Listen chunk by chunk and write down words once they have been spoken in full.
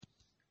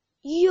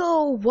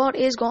Yo, what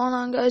is going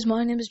on, guys?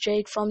 My name is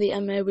Jake from the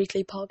MMA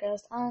Weekly Podcast,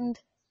 and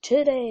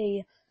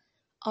today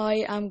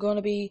I am going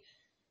to be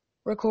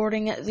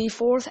recording the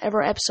 4th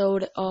ever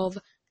episode of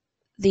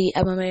the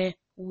MMA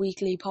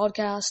Weekly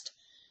Podcast.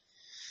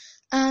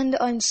 And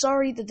I'm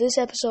sorry that this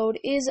episode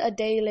is a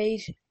day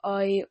late.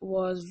 I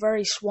was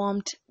very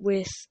swamped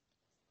with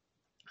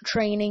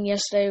training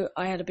yesterday.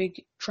 I had a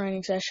big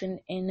training session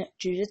in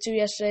Jiu-Jitsu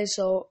yesterday,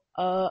 so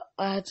I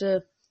had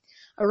to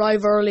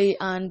arrive early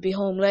and be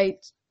home late.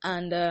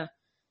 And,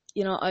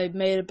 I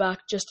made it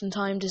back just in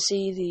time to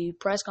see the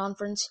press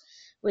conference,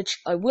 which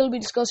I will be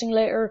discussing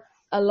later,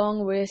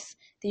 along with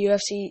the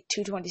UFC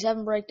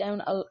 227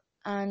 breakdown,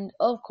 and,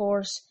 of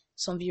course,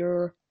 some of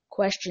your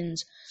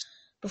questions.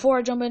 Before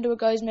I jump into it,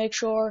 guys, make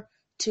sure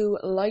to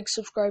like,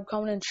 subscribe,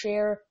 comment, and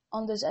share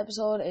on this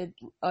episode.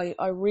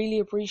 I really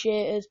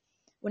appreciate it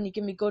when you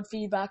give me good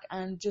feedback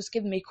and just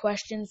give me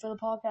questions for the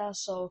podcast.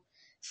 So,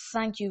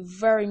 thank you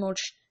very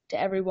much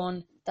to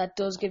everyone that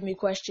does give me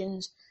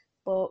questions.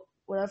 But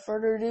without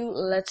further ado,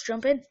 let's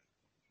jump in.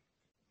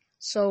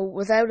 So,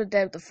 without a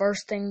doubt, the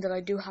first thing that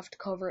I do have to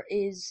cover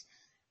is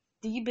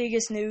the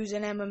biggest news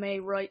in MMA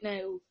right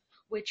now,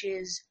 which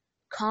is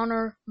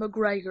Conor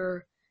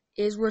McGregor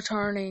is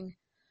returning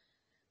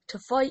to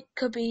fight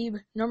Khabib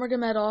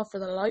Nurmagomedov for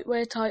the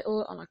lightweight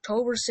title on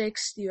October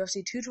 6th,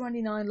 UFC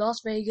 229, Las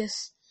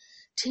Vegas,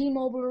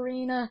 T-Mobile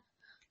Arena,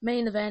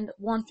 main event,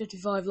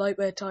 155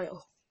 lightweight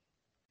title.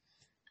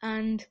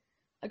 And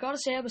I gotta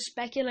say, I was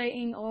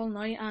speculating all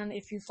night, and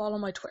if you follow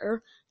my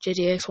Twitter,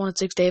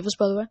 JDX186Davis,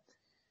 by the way,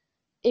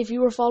 if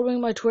you were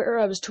following my Twitter,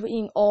 I was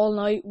tweeting all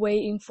night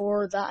waiting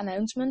for that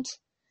announcement,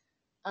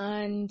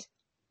 and,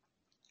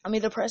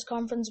 the press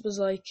conference was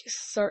like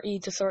 30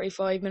 to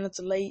 35 minutes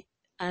late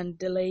and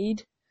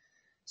delayed,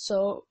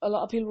 so a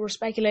lot of people were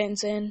speculating,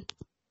 saying,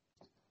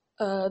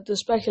 the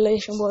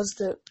speculation was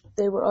that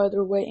they were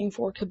either waiting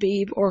for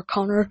Khabib or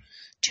Conor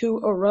to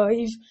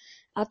arrive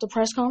at the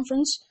press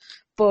conference.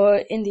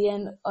 But in the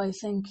end, I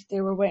think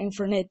they were waiting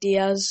for Nate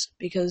Diaz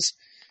because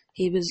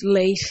he was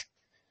late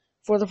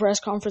for the press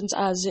conference,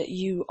 as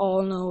you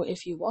all know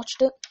if you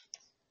watched it.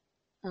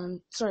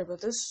 Sorry about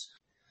this.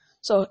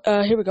 So,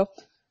 here we go.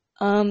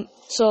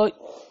 So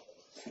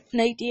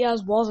Nate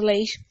Diaz was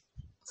late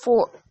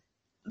for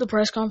the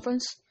press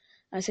conference.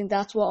 I think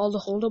that's what all the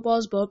holdup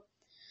was. But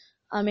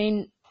I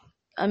think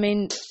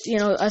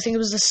it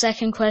was the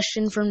second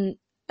question from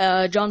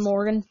John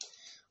Morgan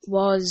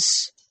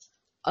was,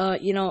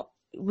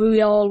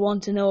 we all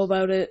want to know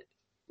about it,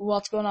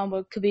 what's going on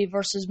with Khabib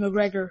versus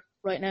McGregor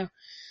right now.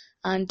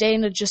 And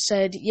Dana just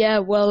said, yeah,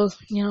 well,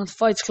 the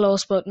fight's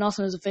close, but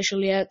nothing is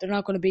official yet. They're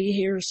not going to be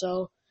here,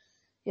 so,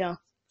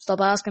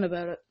 stop asking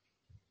about it.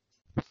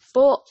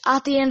 But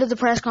at the end of the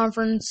press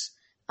conference,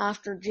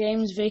 after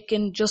James Vick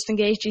and Justin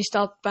Gaethje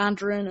stopped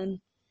bantering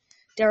and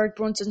Derek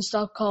Brunson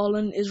stopped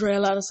calling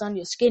Israel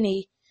Adesanya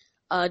skinny,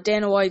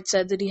 Dana White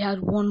said that he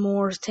had one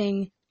more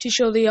thing to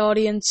show the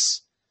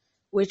audience,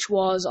 which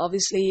was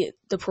obviously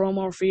the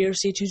promo for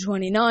UFC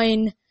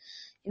 229,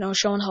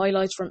 showing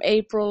highlights from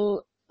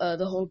April,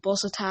 the whole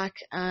bus attack,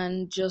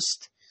 and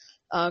just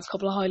a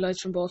couple of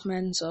highlights from both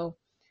men. So,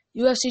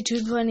 UFC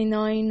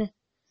 229,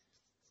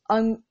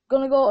 I'm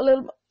gonna go a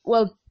little,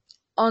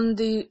 on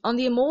the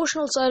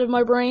emotional side of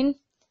my brain,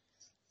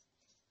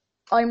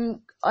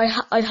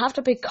 I'd have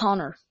to pick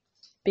Conor,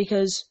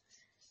 because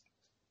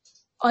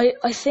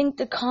I think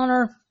that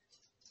Conor,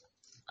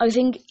 I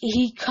think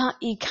he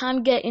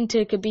can get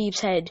into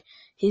Khabib's head.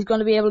 He's going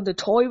to be able to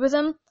toy with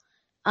him.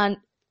 And,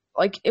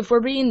 if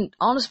we're being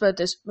honest about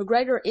this,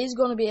 McGregor is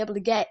going to be able to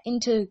get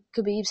into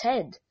Khabib's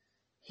head.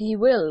 He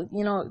will.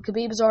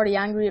 Khabib is already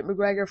angry at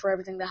McGregor for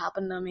everything that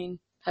happened.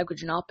 How could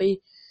you not be?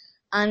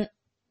 And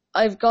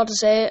I've got to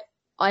say,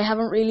 I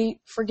haven't really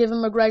forgiven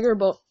McGregor,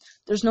 but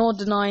there's no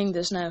denying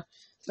this now.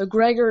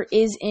 McGregor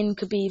is in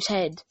Khabib's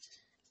head.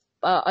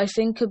 I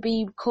think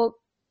Khabib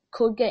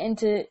could get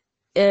into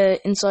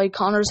inside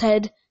Conor's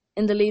head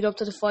in the lead up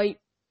to the fight.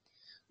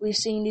 We've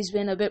seen he's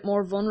been a bit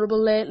more vulnerable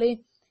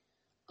lately.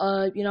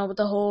 With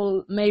the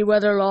whole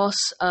Mayweather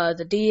loss,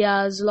 the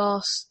Diaz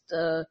loss,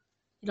 the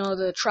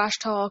trash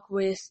talk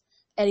with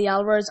Eddie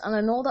Alvarez, and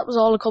I know that was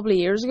all a couple of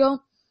years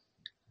ago,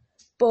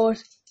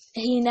 but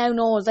he now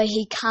knows that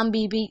he can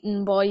be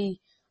beaten by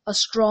a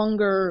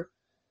stronger,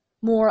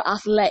 more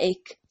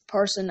athletic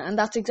person, and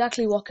that's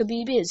exactly what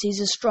Khabib is.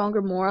 He's a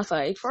stronger, more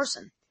athletic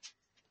person.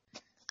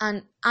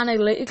 And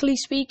analytically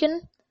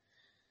speaking,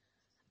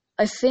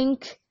 I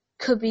think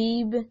his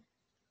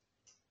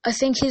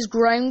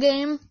ground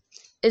game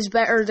is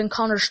better than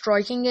Conor's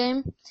striking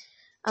game.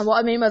 And what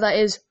I mean by that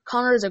is,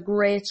 Conor is a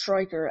great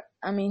striker.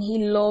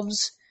 He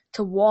loves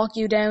to walk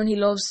you down. He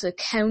loves to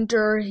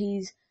counter.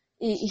 He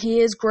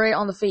is great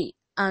on the feet,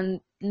 and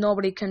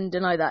nobody can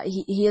deny that.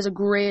 He is a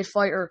great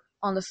fighter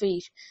on the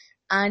feet.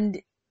 And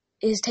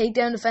his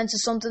takedown defense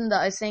is something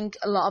that I think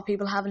a lot of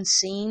people haven't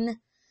seen.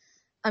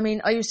 I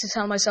used to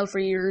tell myself for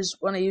years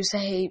when I used to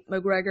hate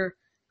McGregor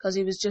because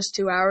he was just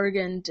too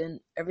arrogant and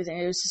everything.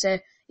 I used to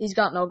say, he's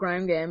got no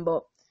ground game,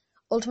 but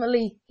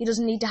ultimately, he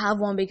doesn't need to have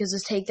one because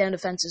his takedown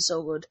defense is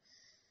so good.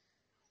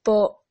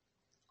 But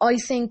I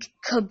think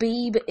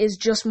Khabib is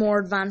just more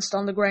advanced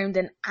on the ground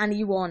than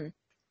anyone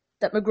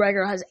that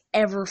McGregor has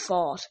ever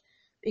fought.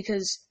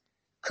 Because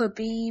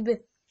Khabib,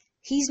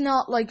 he's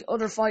not like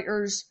other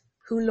fighters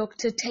who look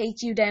to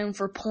take you down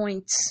for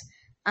points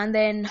and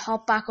then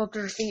hop back up to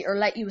their feet or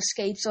let you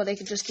escape so they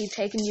can just keep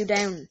taking you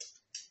down.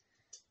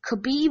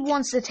 Khabib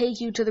wants to take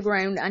you to the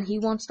ground and he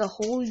wants to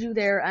hold you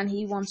there and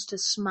he wants to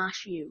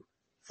smash you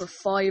for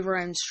 5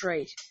 rounds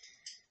straight.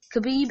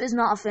 Khabib is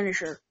not a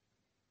finisher.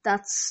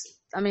 That's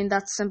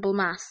simple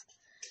math.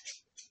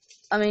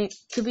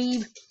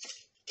 Khabib,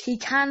 he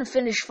can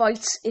finish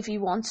fights if he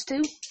wants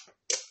to,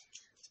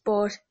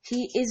 but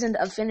he isn't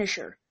a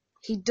finisher.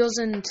 He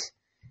doesn't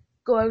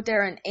go out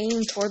there and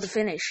aim for the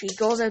finish. He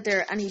goes out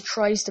there and he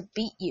tries to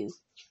beat you.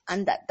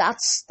 And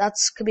that's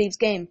Khabib's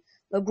game.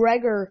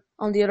 McGregor,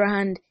 on the other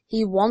hand,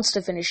 he wants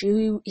to finish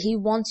you. He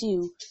wants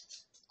you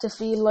to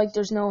feel like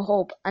there's no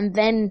hope, and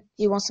then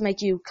he wants to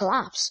make you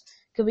collapse.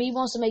 Khabib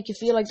wants to make you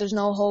feel like there's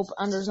no hope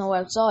and there's no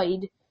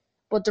outside,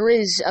 but there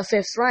is a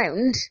 5th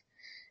round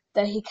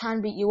that he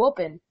can beat you up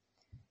in.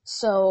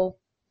 So,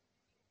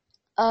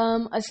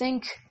 I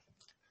think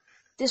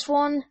this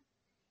one,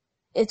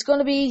 it's going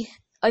to be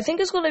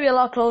a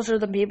lot closer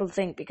than people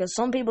think, because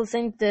some people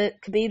think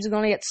that Khabib's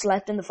going to get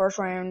slept in the first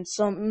round.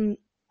 Some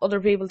other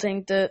people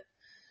think that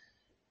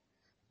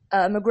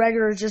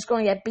McGregor is just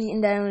going to get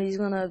beaten down. He's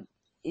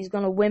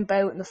going to wimp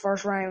out in the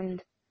first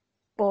round.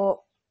 But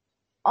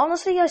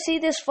honestly, I see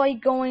this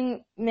fight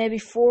going maybe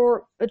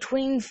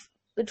between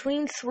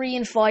 3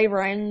 and 5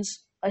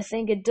 rounds. I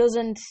think it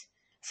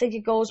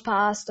goes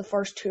past the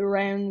first 2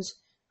 rounds,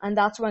 and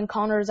that's when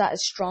Conor is at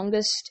his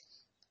strongest,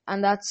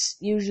 and that's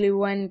usually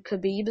when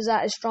Khabib is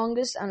at his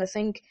strongest, and I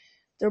think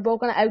they're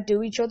both going to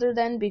outdo each other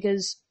then,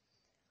 because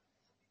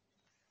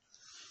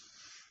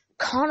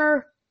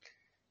Conor,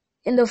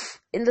 in the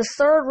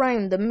 3rd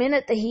round, the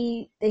minute that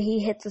he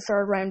hit the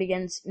 3rd round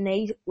against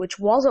Nate, which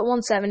was at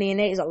 170, and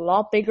Nate is a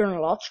lot bigger and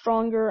a lot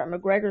stronger, and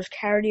McGregor's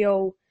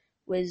cardio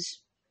was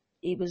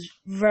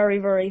very,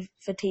 very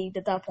fatigued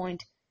at that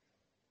point.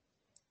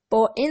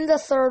 But in the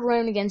 3rd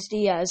round against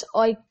Diaz,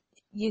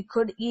 you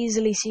could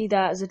easily see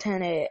that as a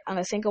 10-8, and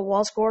I think it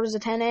was scored as a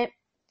 10-8,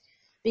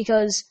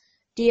 because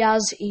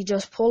Diaz, he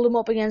just pulled him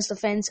up against the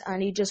fence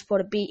and he just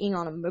put a beating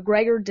on him.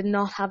 McGregor did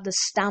not have the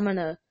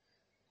stamina.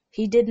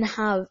 He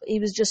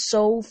was just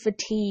so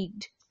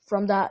fatigued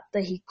from that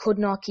he could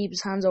not keep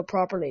his hands up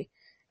properly.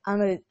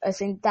 And I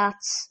think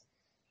that's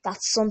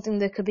something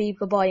that Khabib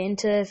could buy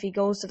into if he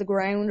goes to the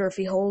ground or if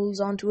he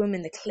holds onto him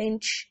in the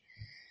clinch.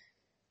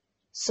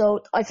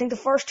 So I think the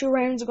first 2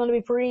 rounds are going to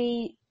be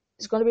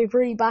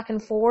pretty back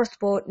and forth,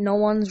 but no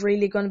one's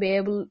really going to be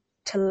able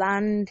to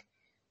land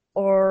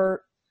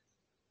or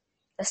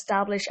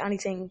establish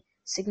anything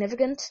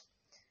significant,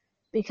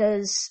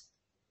 because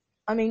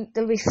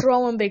they'll be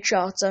throwing big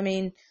shots.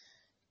 Khabib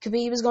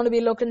is going to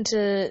be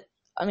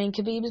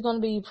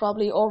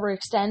probably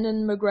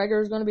overextending.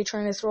 McGregor is going to be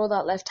trying to throw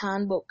that left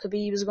hand, but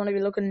Khabib is going to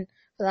be looking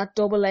for that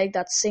double leg,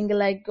 that single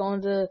leg,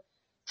 going to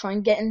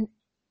trying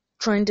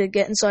to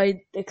get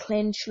inside the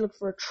clinch, look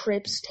for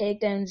trips,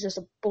 takedowns, just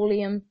to bully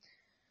him.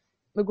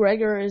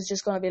 McGregor is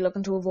just going to be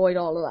looking to avoid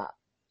all of that,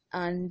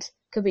 and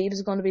Khabib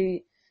is going to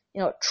be,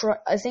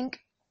 I think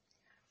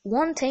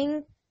one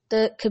thing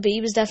that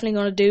Khabib is definitely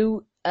going to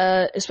do,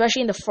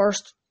 especially in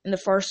the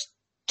first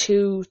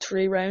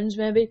 2-3 rounds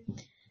maybe,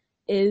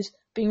 is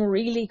being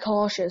really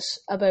cautious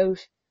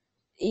about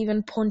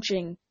even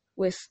punching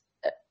with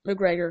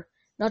McGregor.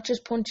 Not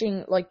just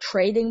punching, like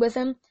trading with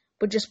him,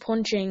 but just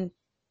punching,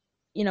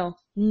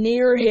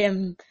 near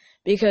him,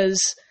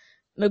 because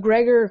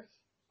McGregor,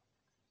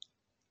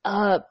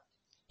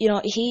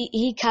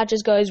 he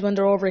catches guys when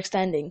they're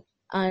overextending,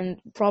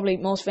 and probably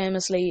most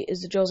famously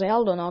is the Jose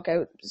Aldo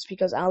knockout. It's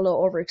because Aldo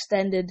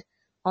overextended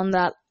on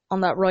that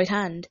right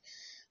hand.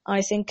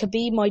 I think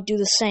Khabib might do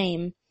the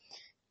same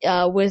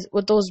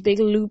with those big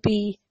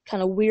loopy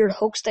kind of weird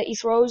hooks that he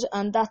throws,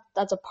 and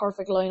that's a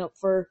perfect lineup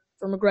for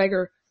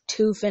McGregor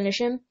to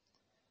finish him.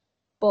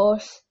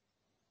 But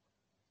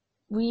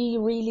we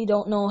really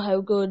don't know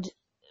how good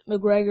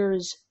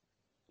McGregor's,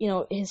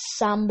 his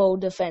sambo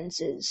defense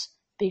is,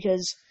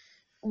 because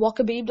what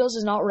Khabib does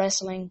is not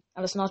wrestling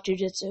and it's not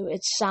jiu-jitsu,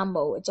 it's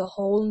sambo. It's a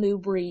whole new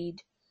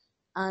breed.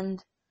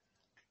 And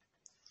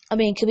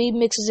Khabib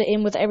mixes it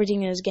in with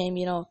everything in his game,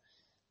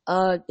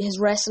 his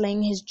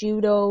wrestling, his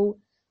judo,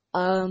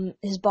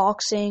 his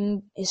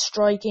boxing, his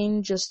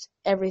striking, just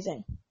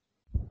everything.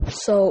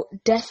 So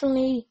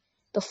definitely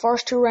the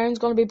first 2 rounds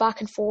going to be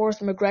back and forth.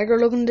 McGregor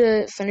looking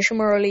to finish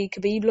him early,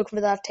 Khabib looking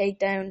for that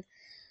takedown.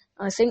 And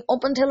I think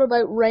up until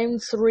about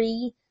round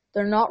 3,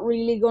 they're not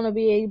really going to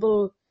be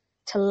able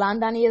to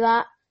land any of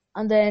that.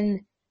 And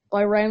then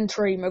by round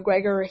 3,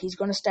 McGregor, he's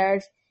going to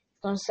start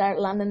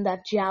landing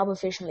that jab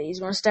efficiently. He's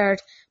going to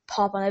start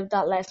popping out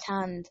that left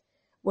hand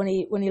when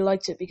he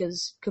likes it,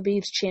 because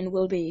Khabib's chin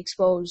will be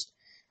exposed.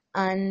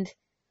 And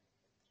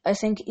I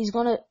think he's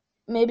going to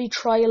maybe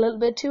try a little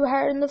bit too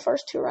hard in the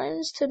first 2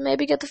 rounds to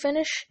maybe get the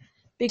finish,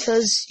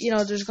 because,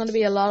 there's going to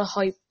be a lot of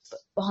hype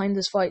behind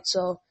this fight.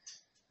 So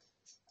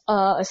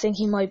I think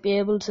he might be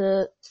able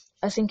to.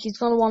 I think he's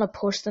going to want to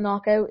push the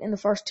knockout in the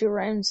first 2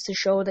 rounds to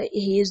show that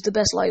he is the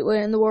best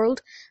lightweight in the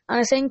world. And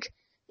I think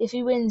if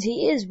he wins,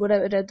 he is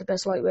without a doubt the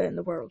best lightweight in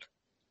the world.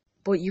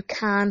 But you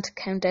can't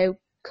count out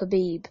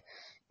Khabib,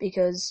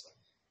 because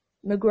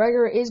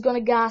McGregor is going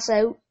to gas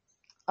out.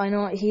 I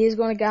know he is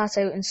going to gas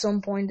out in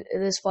some point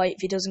of this fight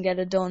if he doesn't get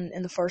it done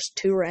in the first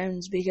 2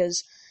 rounds,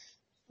 because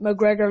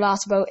McGregor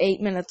lasts about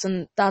 8 minutes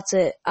and that's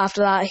it.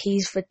 After that,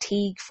 he's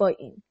fatigued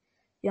fighting.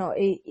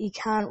 He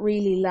can't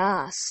really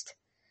last.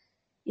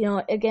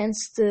 In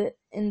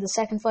the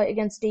second fight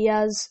against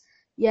Diaz,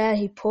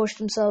 he pushed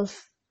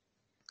himself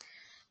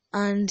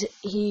into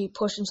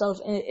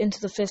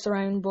the 5th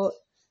round, but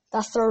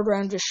that 3rd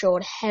round just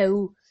showed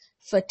how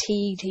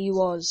fatigued he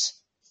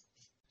was.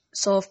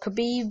 So if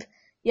Khabib,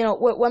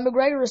 when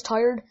McGregor is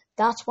tired,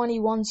 that's when he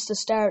wants to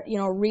start,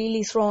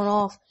 really throwing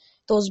off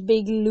those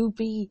big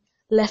loopy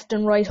left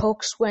and right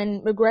hooks.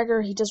 When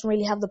McGregor, he doesn't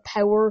really have the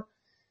power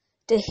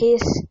to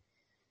hit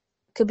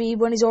Khabib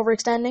when he's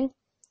overextending.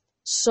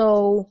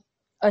 So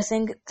I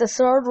think the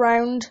 3rd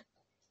round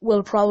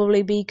will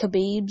probably be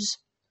Khabib's,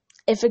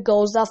 if it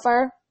goes that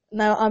far.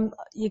 Now,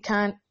 you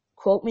can't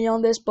quote me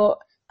on this, but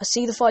I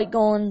see the fight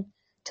going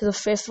to the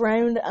 5th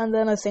round, and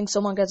then I think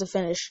someone gets a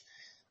finish.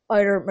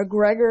 Either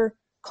McGregor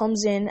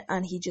comes in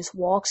and he just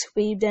walks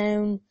Khabib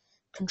down,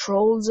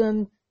 controls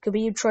him.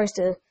 Khabib tries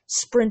to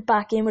sprint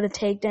back in with a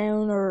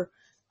takedown or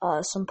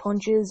some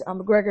punches, and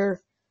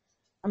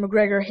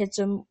McGregor hits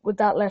him with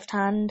that left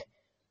hand.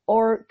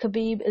 Or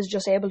Khabib is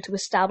just able to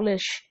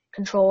establish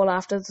control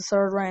after the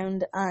 3rd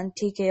round and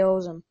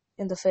TKOs him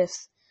in the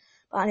 5th.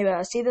 But anyway,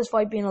 I see this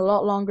fight being a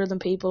lot longer than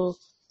people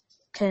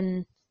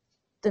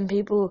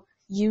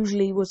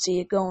usually would see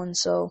it going.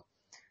 So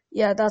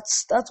yeah,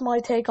 that's my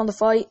take on the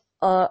fight.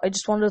 I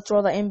just wanted to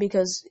throw that in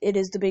because it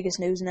is the biggest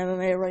news in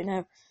MMA right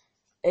now.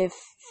 If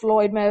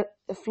Floyd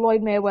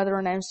Mayweather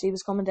announced he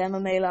was coming to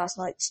MMA last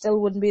night, it still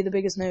wouldn't be the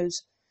biggest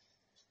news.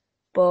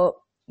 But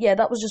yeah,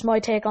 that was just my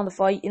take on the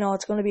fight.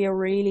 It's going to be a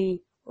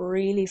really,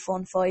 really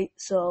fun fight.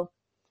 So,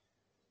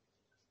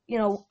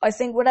 I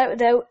think without a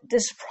doubt,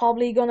 this is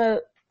probably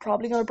gonna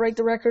break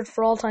the record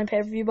for all-time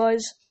pay-per-view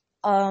buys.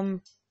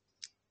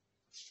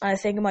 I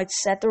think it might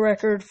set the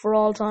record for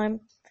all time.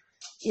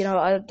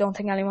 I don't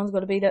think anyone's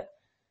going to beat it.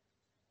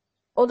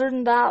 Other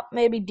than that,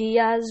 maybe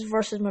Diaz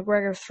versus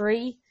McGregor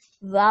 3.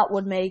 That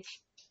would make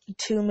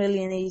 2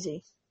 million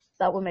easy.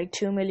 That would make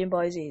 2 million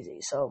buys easy.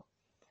 So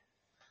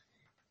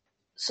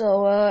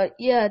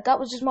that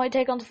was just my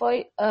take on the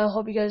fight.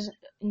 Hope you guys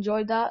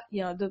enjoyed that.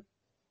 The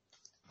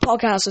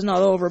podcast is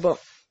not over,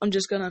 but I'm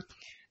just gonna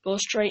go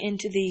straight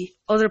into the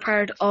other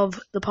part of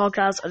the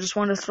podcast. I just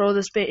want to throw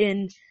this bit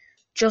in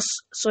just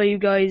so you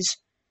guys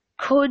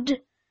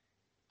could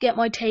get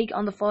my take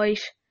on the fight.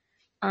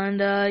 And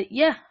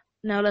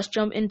now let's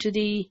jump into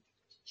the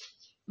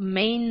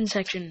main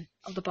section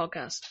of the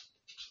podcast.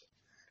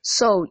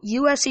 So,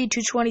 UFC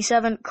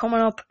 227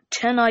 coming up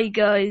tonight,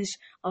 guys.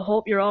 I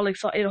hope you're all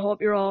excited. I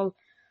hope you're all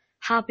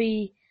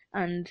happy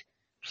and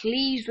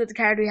pleased with the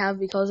card we have,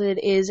 because it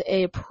is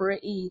a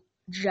pretty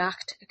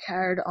jacked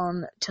card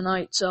on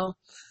tonight. So,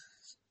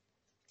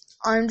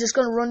 I'm just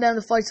going to run down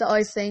the fights that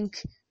I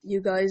think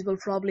you guys will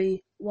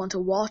probably want to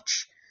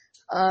watch.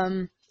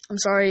 I'm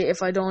sorry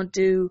if I don't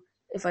do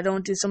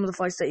some of the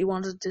fights that you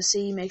wanted to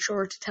see. Make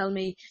sure to tell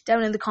me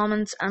down in the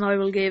comments, and I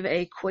will give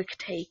a quick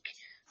take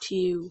to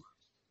you.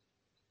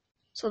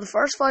 So the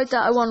first fight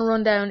that I want to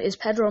run down is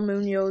Pedro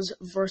Munoz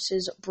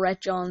versus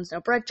Brett Johns. Now,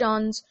 Brett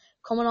Johns,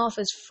 coming off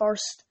his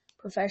first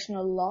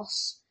professional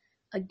loss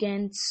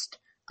against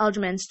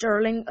Aljamain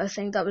Sterling. I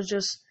think that was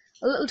just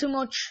a little too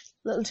much,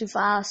 a little too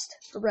fast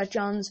for Brett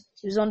Johns.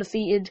 He was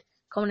undefeated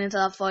coming into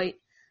that fight.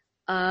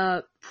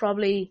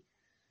 Probably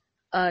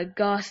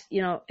got,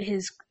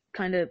 his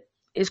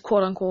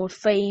quote-unquote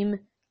fame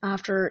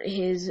after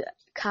his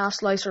calf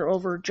slicer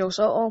over Joe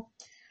Soto.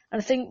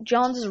 And I think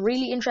Johns is a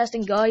really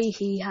interesting guy.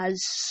 He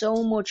has so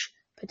much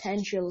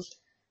potential.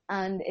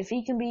 And if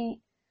he can be,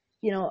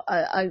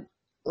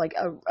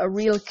 a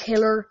real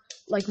killer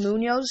like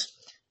Munoz,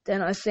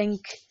 then I think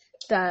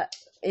that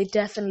it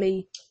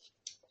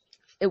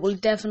will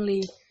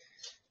definitely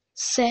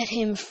set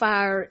him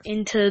far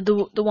into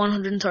the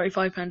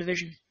 135-pound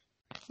division.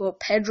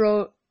 But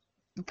Pedro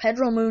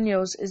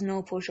Munoz is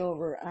no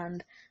pushover,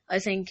 and I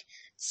think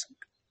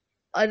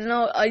I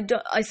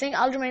think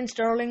Aljamain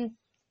Sterling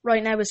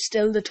right now is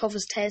still the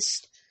toughest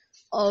test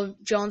of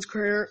John's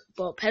career,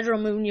 but Pedro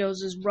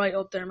Munoz is right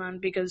up there, man,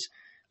 because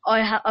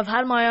I've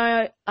had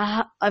my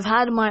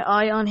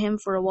eye on him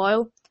for a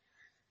while,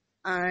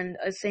 and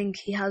I think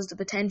he has the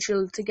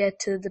potential to get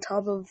to the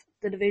top of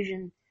the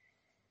division.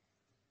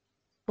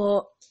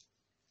 But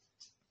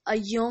a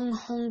young,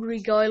 hungry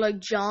guy like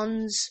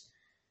Johns,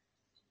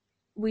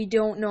 we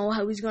don't know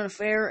how he's going to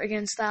fare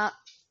against that.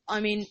 I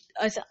mean,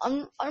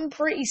 I'm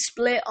pretty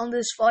split on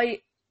this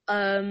fight.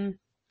 I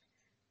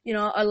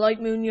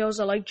like Munoz,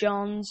 I like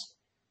Johns,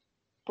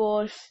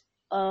 but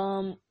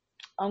I'm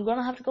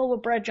gonna have to go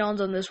with Brett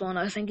Johns on this one.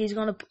 I think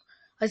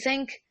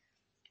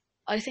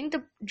I think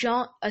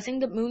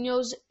that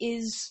Munoz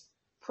is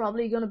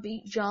probably going to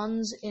beat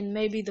Johns in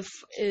maybe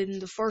in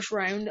the first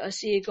round. I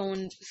see it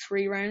going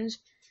 3 rounds,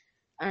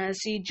 and I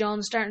see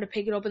Johns starting to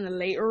pick it up in the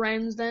later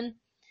rounds. Then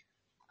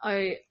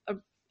I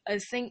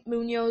think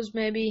Munoz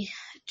maybe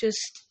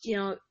just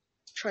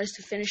tries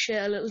to finish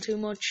it a little too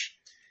much,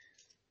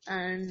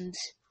 and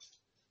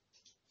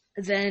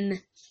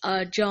then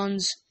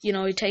Johns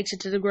he takes it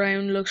to the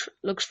ground,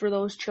 looks for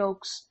those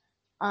chokes,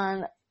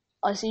 and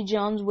I see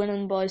Johns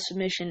winning by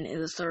submission in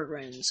the 3rd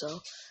round.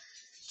 So,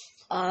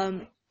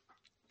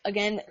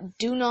 again,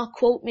 do not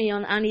quote me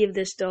on any of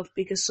this stuff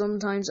because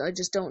sometimes I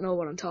just don't know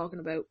what I'm talking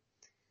about.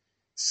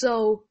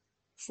 So,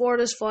 for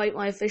this fight,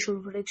 my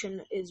official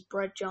prediction is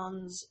Brett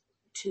Johns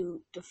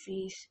to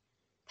defeat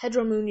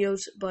Pedro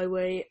Munoz by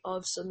way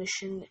of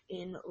submission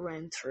in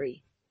round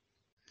 3.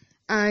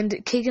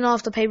 And kicking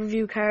off the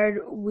pay-per-view card,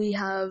 we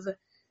have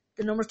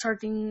the number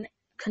 13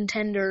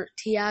 contender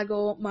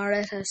Thiago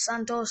Marreta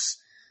Santos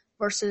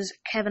versus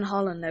Kevin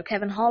Holland. Now,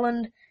 Kevin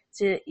Holland,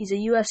 he's a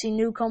UFC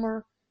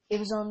newcomer. He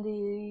was on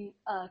the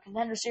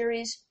Contender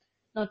Series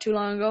not too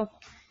long ago.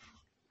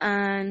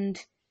 And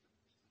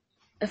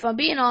if I'm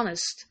being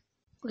honest,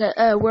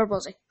 where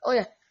was he? Oh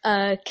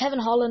yeah, Kevin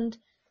Holland,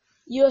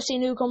 UFC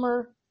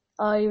newcomer.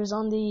 He was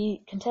on the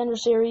Contender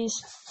Series.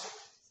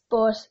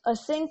 But I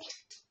think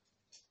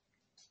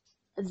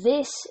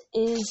this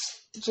is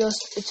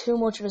just too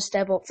much of a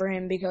step up for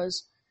him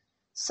because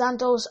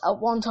Santos at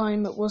one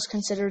time was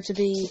considered to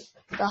be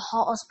the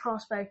hottest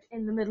prospect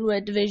in the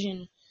middleweight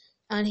division,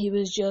 and he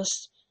was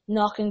just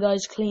knocking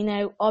guys clean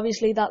out.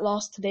 Obviously, that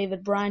loss to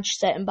David Branch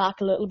set him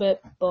back a little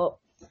bit, but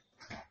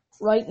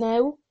right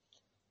now,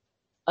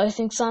 I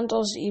think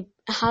Santos, he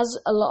has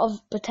a lot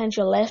of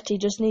potential left. He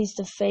just needs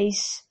to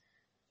face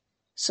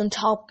some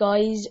top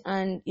guys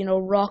and,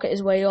 rocket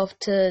his way up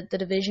to the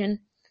division.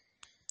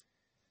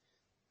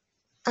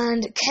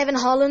 And Kevin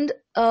Holland,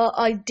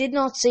 I did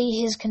not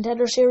see his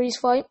Contender Series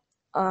fight.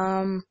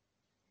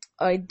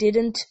 I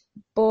didn't,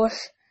 but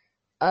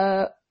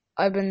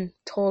I've been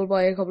told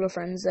by a couple of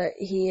friends that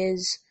he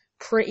is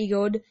pretty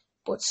good.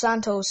 But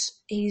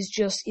Santos,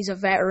 he's a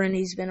veteran.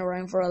 He's been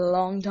around for a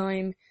long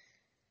time.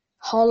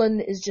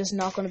 Holland is just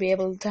not going to be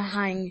able to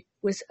hang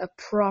with a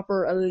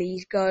proper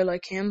elite guy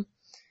like him.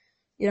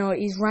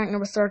 He's ranked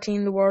number 13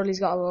 in the world. He's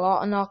got a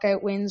lot of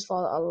knockout wins for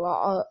a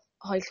lot of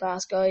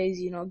high-class guys.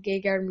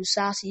 Gegard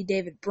Mousasi,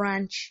 David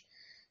Branch.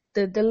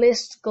 The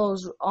list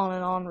goes on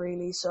and on,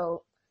 really.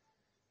 So,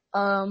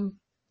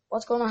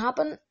 what's going to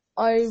happen?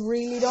 I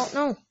really don't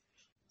know.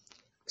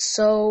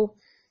 So,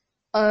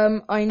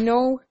 I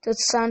know that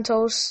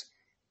Santos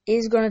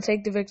is going to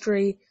take the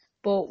victory,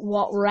 but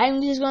what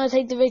round he's going to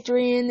take the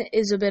victory in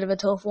is a bit of a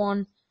tough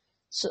one.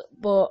 So,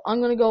 but I'm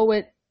going to go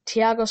with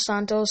Thiago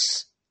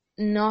Santos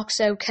knocks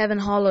out Kevin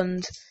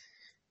Holland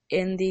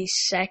in the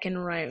 2nd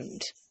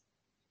round.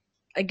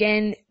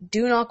 Again,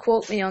 do not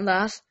quote me on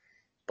that,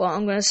 but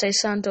I'm going to say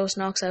Santos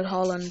knocks out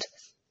Holland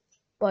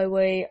by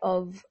way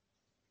of,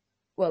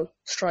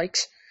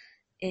 strikes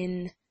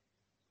in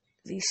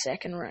the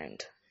 2nd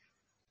round.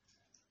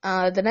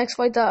 The next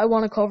fight that I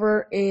want to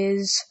cover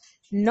is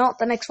not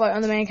the next fight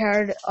on the main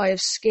card. I have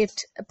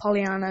skipped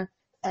Polyana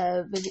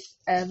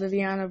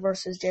Viviana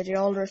versus JJ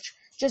Aldrich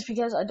just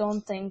because I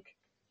don't think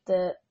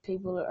that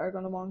people are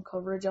going to want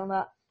coverage on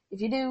that.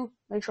 If you do,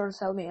 make sure to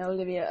tell me. I'll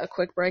give you a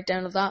quick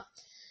breakdown of that.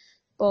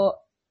 But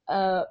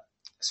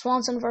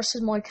Swanson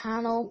versus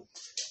Moicano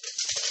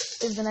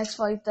is the next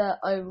fight that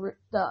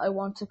I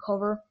want to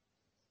cover.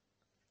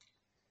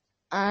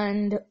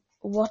 And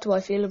what do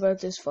I feel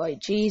about this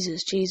fight?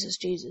 Jesus.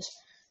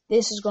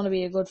 This is going to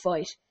be a good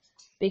fight.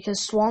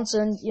 Because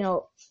Swanson,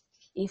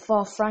 he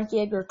fought Frankie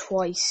Edgar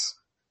twice.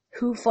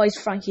 Who fights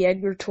Frankie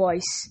Edgar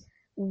twice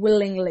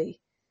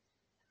willingly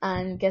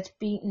and gets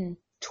beaten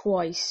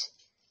twice?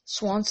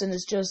 Swanson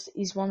is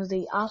he's one of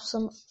the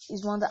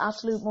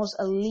absolute most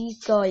elite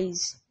guys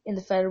in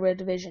the featherweight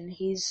division.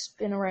 He's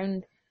been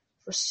around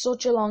for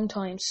such a long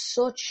time,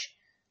 such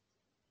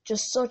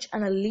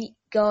an elite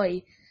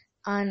guy,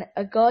 and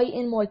a guy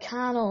in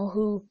Moicano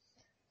who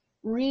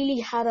really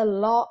had a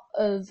lot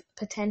of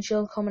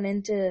potential coming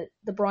into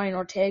the Brian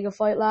Ortega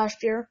fight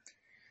last year.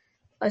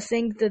 I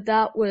think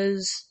that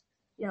was,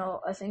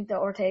 I think that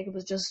Ortega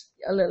was just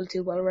a little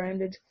too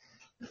well-rounded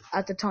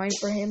at the time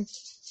for him.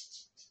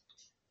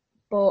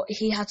 But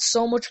he had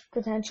so much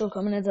potential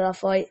coming into that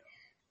fight.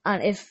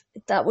 And if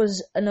that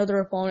was another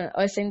opponent,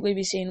 I think we'd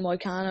be seeing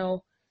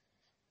Moicano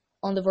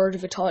on the verge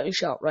of a title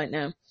shot right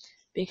now.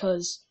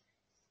 Because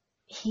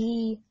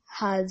he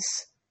has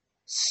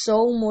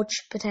so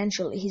much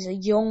potential. He's a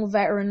young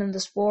veteran in the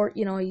sport.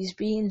 He's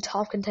beaten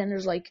top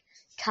contenders like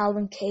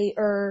Calvin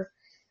Kattar,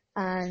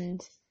 and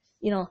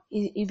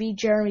he beat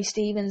Jeremy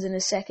Stevens in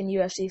his 2nd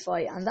UFC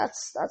fight, and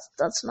that's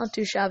not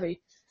too shabby.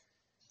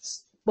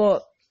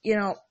 But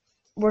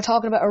we're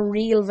talking about a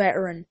real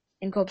veteran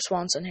in Cub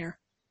Swanson here.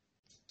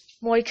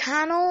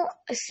 Moicano,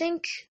 I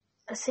think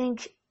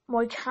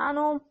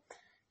Moicano,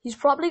 he's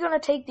probably going to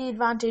take the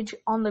advantage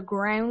on the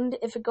ground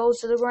if it goes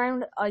to the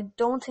ground. I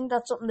don't think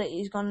that's something that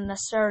he's going to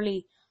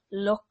necessarily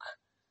look.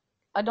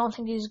 I don't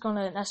think he's going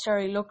to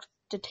necessarily look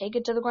to take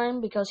it to the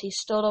ground because he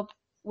stood up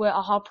with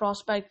a hot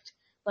prospect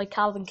like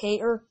Calvin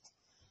Kattar,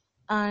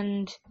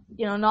 and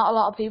not a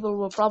lot of people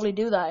will probably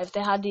do that if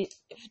they had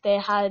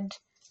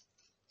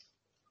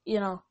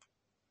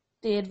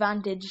the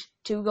advantage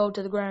to go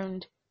to the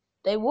ground.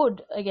 They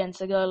would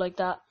against a guy like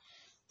that,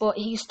 but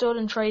he stood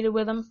and traded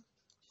with him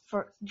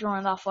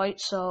during that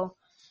fight. So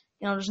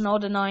there's no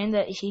denying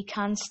that he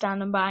can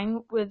stand and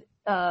bang with.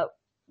 I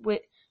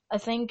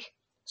think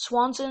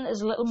Swanson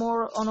is a little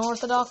more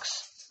unorthodox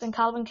than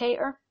Calvin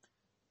Kattar,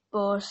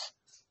 but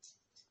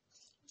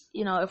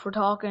if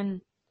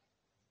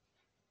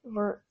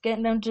we're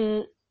getting down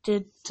to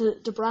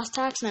brass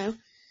tacks now.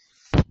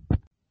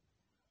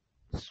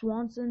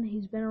 Swanson,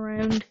 he's been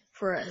around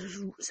for a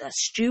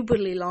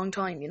stupidly long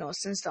time,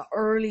 since the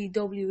early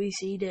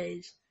WEC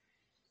days.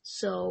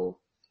 So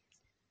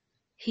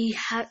he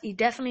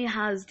definitely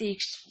has the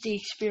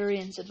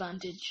experience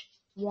advantage.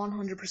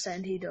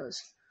 100% he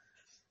does.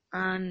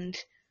 And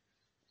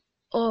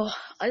I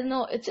don't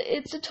know,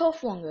 it's a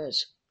tough one,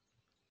 guys.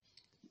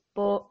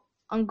 But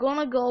I'm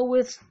gonna go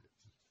with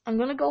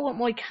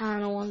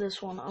Moicano on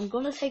this one. I'm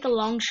gonna take a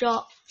long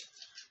shot.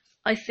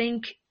 I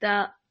think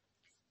that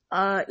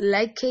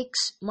leg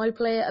kicks might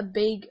play a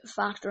big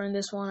factor in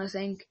this one. I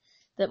think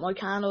that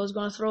Moicano is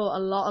going to throw a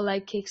lot of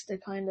leg kicks to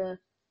kind of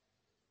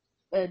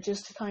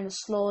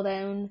slow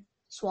down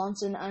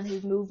Swanson and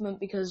his movement,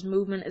 because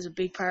movement is a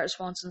big part of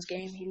Swanson's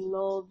game. He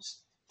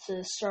loves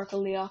to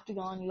circle the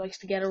octagon. He likes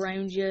to get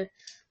around you,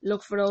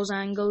 look for those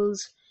angles.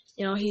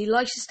 He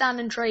likes to stand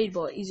and trade,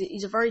 but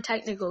he's a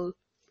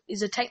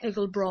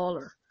technical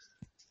brawler.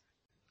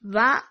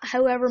 That,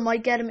 however,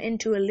 might get him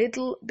into a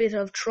little bit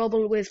of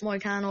trouble with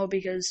Moicano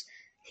because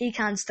he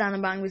can't stand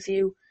and bang with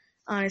you.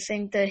 And I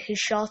think that his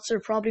shots are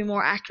probably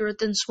more accurate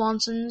than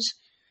Swanson's.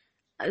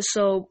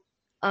 So,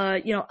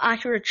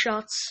 accurate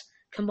shots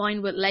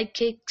combined with leg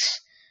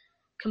kicks,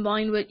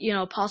 combined with,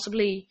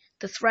 possibly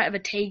the threat of a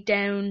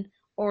takedown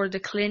or the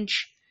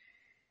clinch,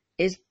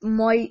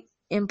 might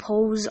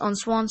impose on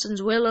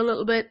Swanson's will a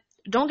little bit.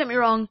 Don't get me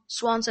wrong,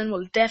 Swanson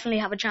will definitely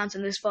have a chance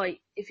in this fight.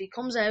 If he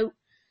comes out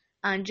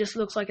and just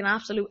looks like an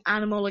absolute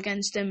animal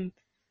against him,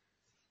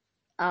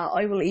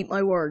 I will eat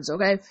my words,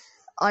 okay?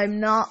 I'm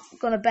not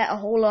going to bet a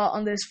whole lot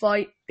on this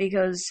fight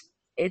because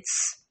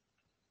it's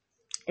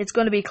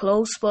going to be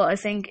close, but I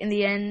think in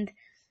the end,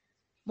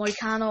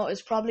 Moicano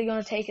is probably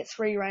going to take it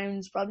 3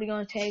 rounds, probably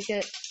going to take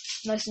it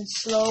nice and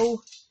slow.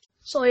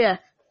 So yeah,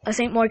 I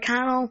think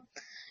Moicano,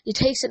 he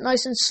takes it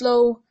nice and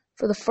slow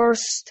for the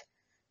first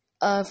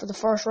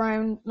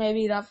round.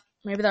 Maybe that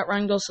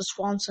round goes to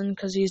Swanson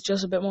because he's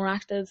just a bit more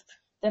active.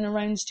 Then in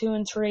rounds 2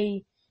 and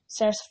 3,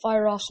 starts to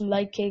fire off some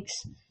leg kicks,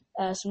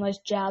 some nice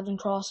jabs and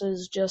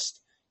crosses,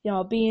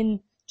 being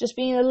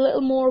a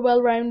little more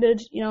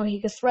well-rounded.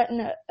 He could threaten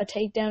a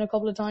takedown a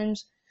couple of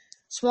times.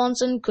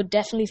 Swanson could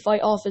definitely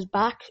fight off his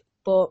back,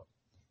 but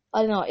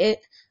I don't know.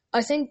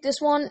 I think this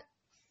one,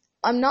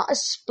 I'm not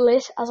as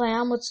split as I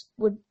am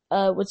with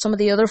some of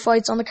the other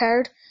fights on the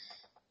card,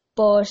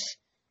 but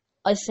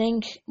I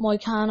think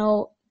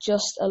Moicano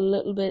just a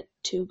little bit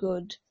too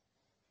good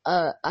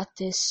at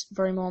this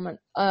very moment.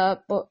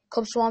 But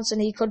Cub Swanson,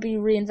 he could be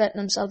reinventing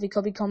himself. He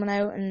could be coming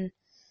out and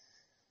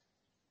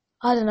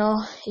I don't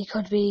know. He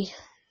could be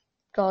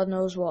God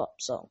knows what.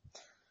 So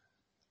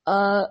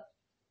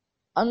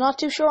I'm not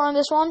too sure on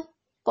this one,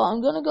 but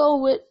I'm gonna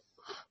go with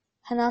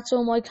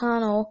Renato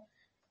Moicano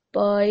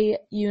by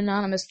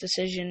unanimous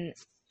decision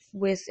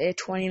with a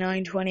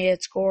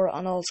 29-28 score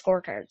on all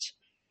scorecards.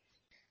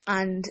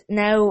 And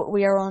now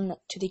we are on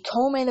to the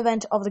co-main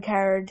event of the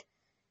card.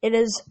 It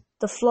is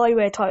the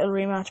flyweight title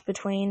rematch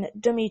between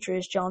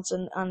Demetrius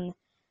Johnson and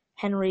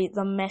Henry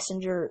the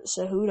Messenger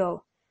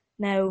Cejudo.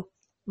 Now,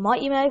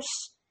 Mighty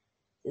Mouse,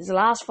 his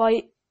last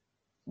fight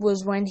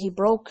was when he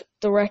broke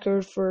the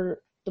record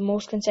for the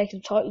most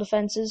consecutive title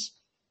defenses,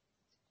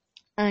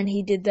 and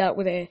he did that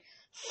with a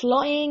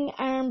flying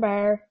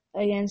armbar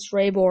against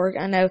Ray Borg.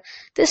 And now,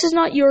 this is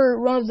not your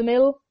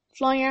run-of-the-mill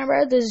flying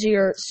armbar. This is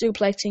your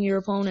suplexing your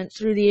opponent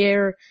through the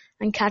air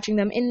and catching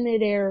them in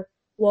midair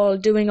while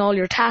doing all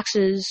your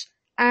taxes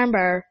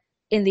armbar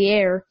in the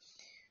air.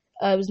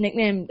 It was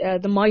nicknamed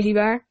the Mighty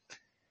Bar.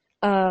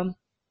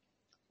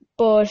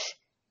 But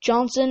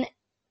Johnson,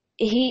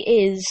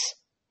 he is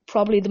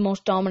probably the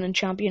most dominant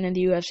champion in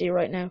the UFC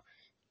right now.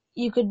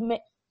 You could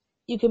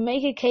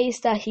make a case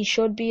that he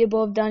should be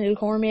above Daniel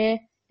Cormier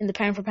in the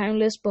pound for pound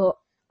list, but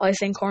I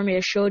think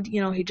Cormier should.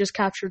 He just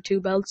captured 2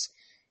 belts.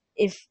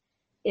 If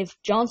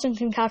Johnson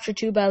can capture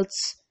 2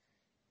 belts,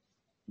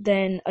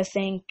 then I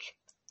think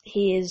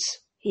he is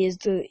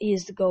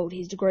the GOAT.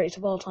 He's the greatest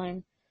of all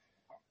time.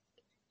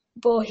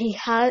 But he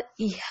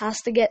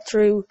has to get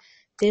through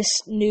this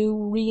new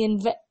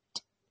reinvented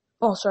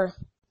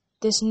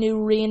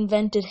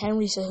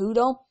Henry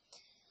Cejudo,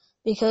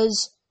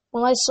 because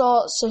when I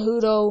saw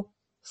Cejudo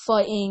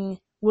fighting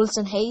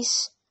Wilson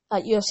Hayes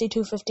at UFC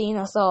 215,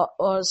 I thought,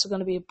 oh, this is going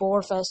to be a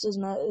bore fest,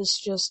 isn't it? It's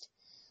just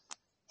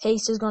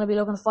Hayes is going to be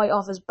looking to fight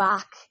off his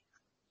back,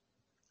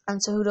 and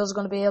Cejudo's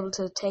going to be able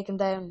to take him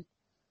down.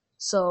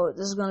 So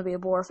this is going to be a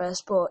bore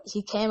fest. But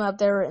he came out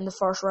there in the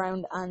first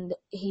round and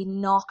he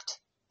knocked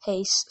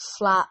Hayes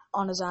flat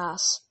on his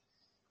ass.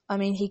 I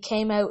mean, he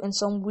came out in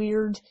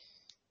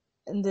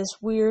this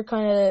weird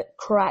kind of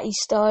karate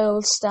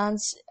style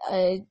stance.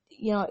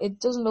 It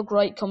doesn't look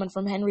right coming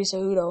from Henry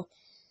Cejudo.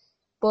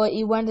 But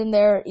he went in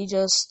there, he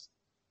just,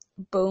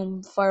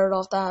 boom, fired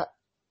off that.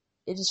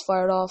 He just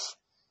fired off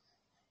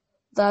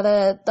that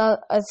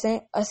I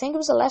think it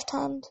was a left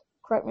hand.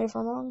 Correct me if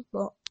I'm wrong,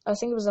 but I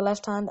think it was a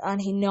left hand, and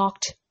he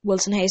knocked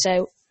Wilson Hayes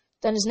out.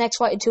 Then his next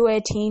fight at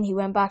 218, he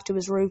went back to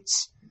his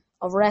roots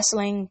of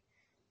wrestling.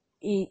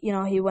 He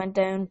went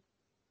down,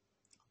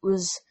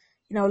 was,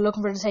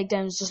 looking for the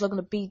takedowns, just looking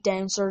to beat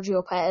down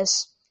Sergio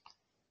Pettis,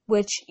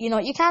 which,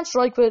 you can't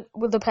strike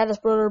with the Pettis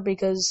brother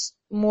because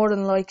more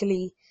than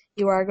likely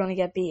you are going to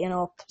get beaten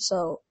up.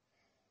 So,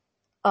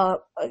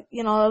 it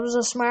was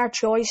a smart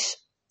choice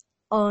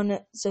on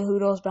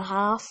Cejudo's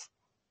behalf,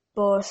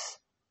 but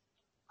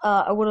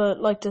I would have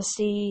liked to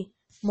see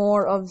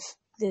more of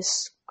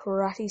this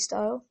karate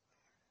style.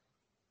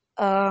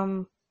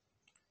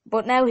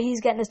 But now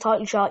he's getting his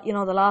title shot. The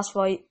last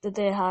fight that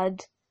they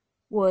had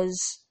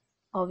was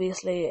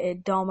obviously a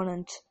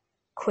dominant,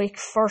 quick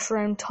first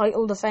round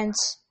title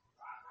defense.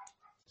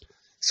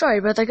 Sorry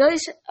about that,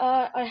 guys.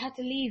 I had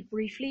to leave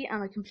briefly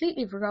and I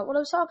completely forgot what I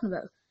was talking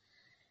about.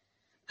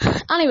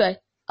 Anyway,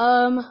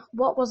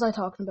 what was I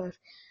talking about?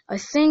 I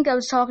think I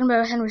was talking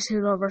about Henry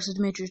Cejudo versus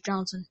Demetrius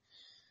Johnson.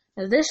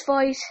 Now this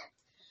fight,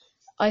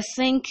 I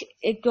think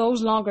it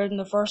goes longer than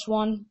the first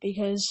one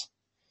because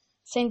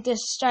I think this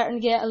is starting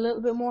to get a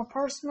little bit more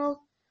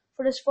personal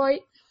for this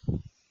fight.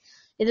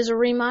 It is a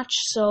rematch,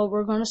 so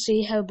we're going to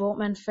see how both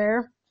men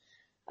fare.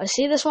 I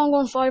see this one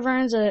going 5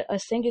 rounds. I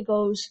think it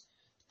goes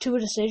to a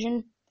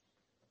decision,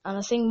 and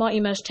I think Mighty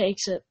Mouse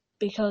takes it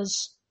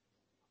because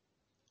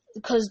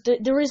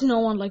there is no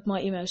one like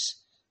Mighty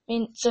Mouse. I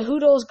mean,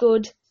 Cejudo's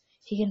good.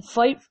 He can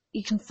fight.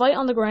 He can fight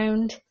on the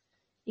ground.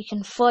 He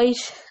can fight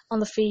on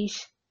the feet.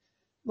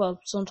 Well,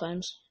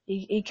 sometimes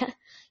he can.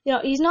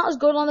 He's not as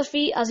good on the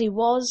feet as he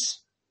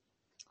was,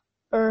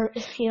 or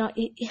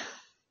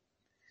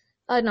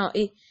I don't know.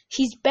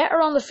 He's better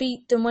on the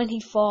feet than when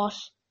he fought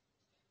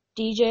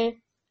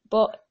DJ,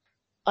 but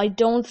I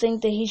don't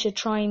think that he should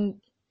try and.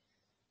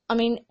 I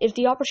mean, if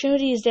the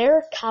opportunity is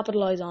there,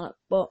 capitalize on it.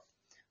 But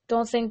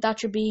don't think that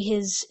should be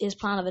his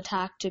plan of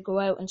attack to go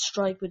out and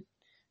strike with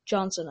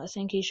Johnson. I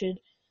think he should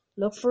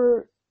look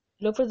for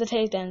the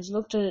takedowns,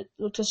 look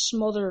to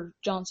smother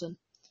Johnson.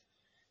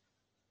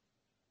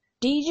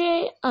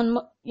 DJ and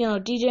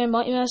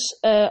Mighty Mouse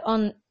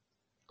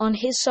on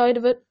his side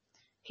of it,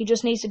 he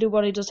just needs to do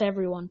what he does to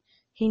everyone.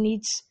 He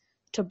needs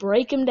to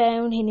break him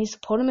down. He needs to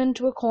put him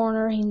into a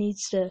corner. He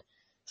needs to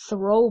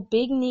throw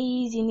big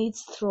knees. He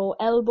needs to throw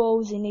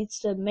elbows. He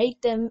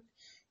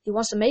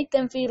wants to make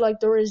them feel like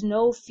there is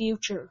no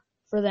future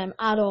for them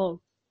at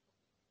all.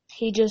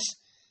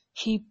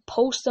 He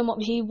posts them up.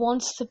 He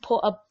wants to put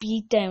a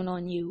beat down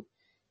on you.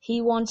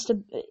 He wants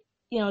to,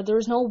 there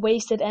is no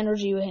wasted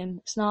energy with him.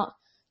 It's not,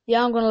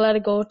 I'm going to let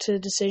it go to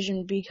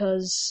decision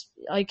because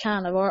I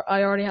can. I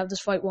already have this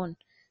fight won.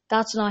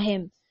 That's not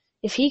him.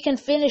 If he can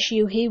finish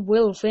you, he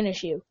will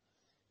finish you.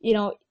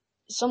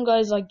 Some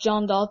guys like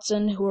John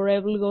Dodson who are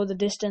able to go the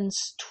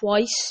distance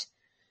twice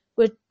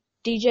with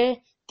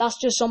DJ, that's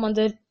just someone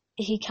that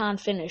he can't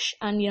finish.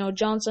 And,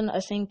 Johnson, I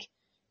think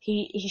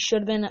he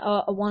should have been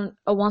a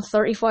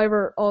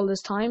 135er all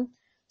this time.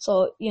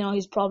 So,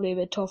 he's probably a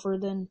bit tougher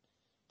than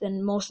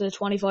most of the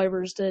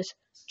 25ers that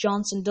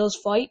Johnson does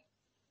fight.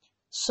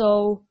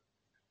 So,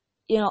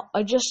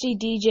 I just see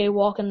DJ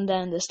walking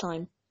down this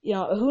time.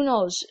 Who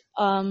knows?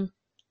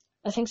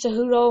 I think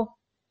Cejudo,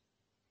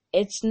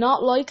 it's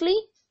not likely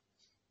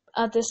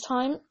at this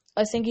time.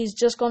 I think he's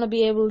just going to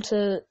be able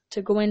to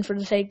go in for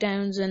the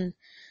takedowns and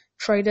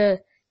try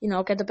to,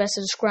 get the best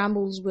of the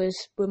scrambles with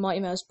Mighty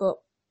Mouse. But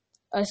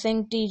I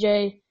think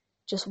DJ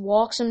just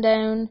walks him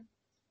down.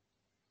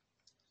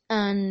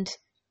 And,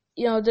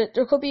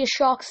 there could be a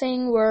shock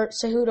thing where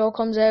Cejudo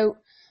comes out,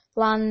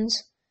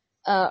 lands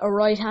a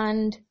right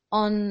hand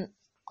on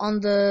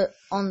the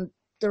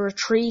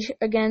retreat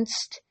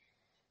against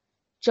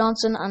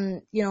Johnson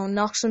and,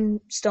 knocks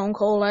him stone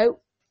cold out.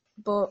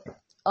 But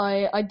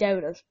I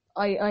doubt it.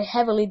 I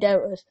heavily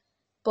doubt it.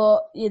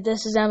 But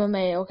this is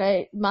MMA,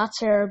 okay? Matt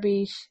Serra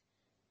beat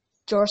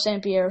George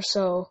St. Pierre,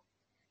 so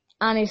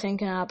anything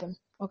can happen,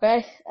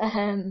 okay?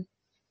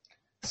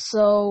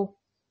 So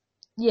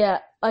yeah,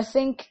 I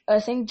think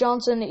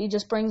Johnson, he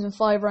just brings in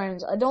 5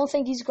 rounds. I don't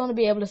think he's going to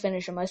be able to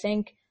finish him. I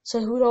think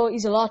Cejudo,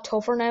 he's a lot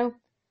tougher now.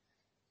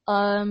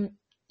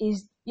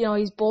 He's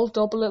bulked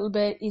up a little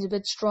bit. He's a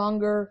bit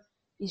stronger.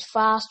 He's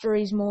faster.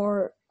 He's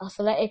more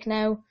athletic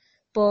now.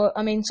 But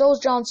I mean, so is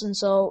Johnson.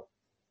 So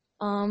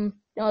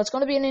it's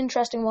going to be an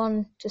interesting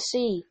one to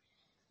see.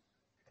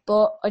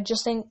 But I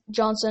just think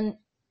Johnson,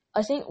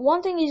 I think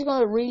one thing he's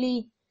going to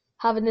really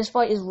have in this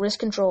fight is wrist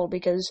control,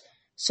 because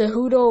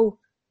Cejudo,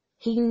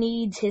 he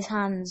needs his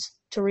hands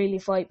to really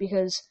fight,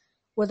 because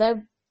without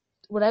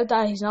without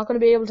that, he's not going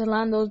to be able to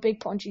land those big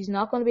punches. He's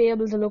not going to be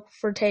able to look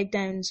for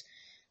takedowns.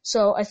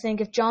 So I think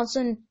if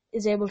Johnson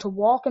is able to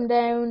walk him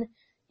down,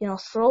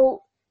 throw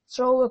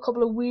a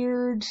couple of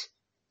weird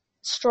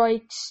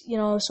strikes,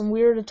 some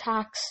weird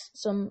attacks,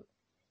 some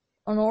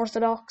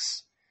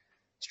unorthodox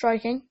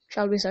striking,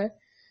 shall we say,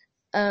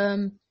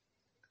 then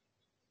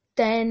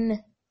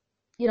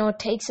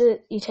takes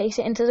it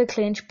into the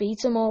clinch,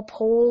 beats him up,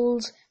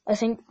 pulls. I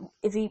think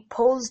if he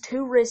pulls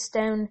two wrists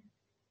down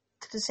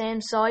to the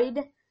same side,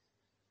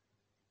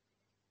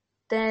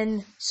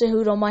 then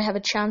Cejudo might have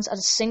a chance at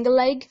a single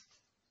leg.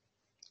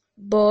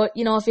 But,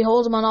 if he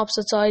holds him on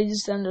opposite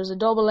sides, then there's a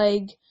double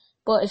leg.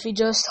 But if he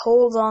just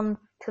holds on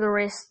to the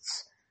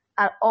wrists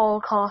at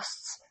all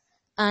costs,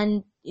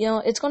 and,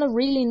 it's going to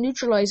really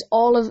neutralize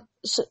all of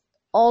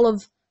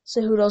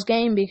Cejudo's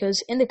game,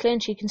 because in the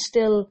clinch he can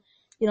still,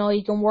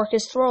 he can work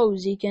his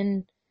throws, he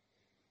can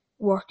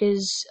work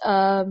his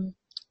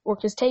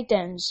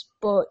takedowns,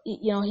 but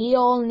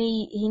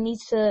he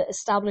needs to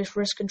establish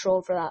wrist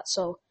control for that.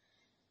 So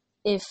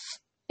if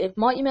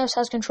Mighty Mouse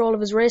has control of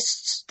his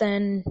wrists,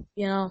 then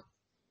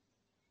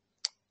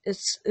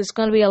it's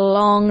going to be a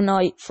long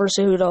night for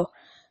Cejudo.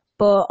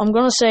 But I'm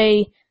going to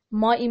say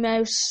Mighty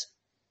Mouse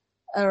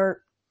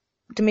or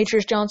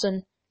Demetrius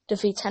Johnson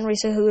defeats Henry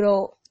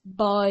Cejudo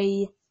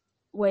by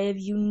way of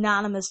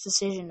unanimous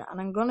decision,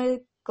 and I'm going to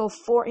go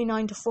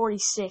 49-46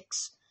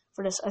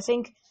 for this. I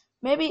think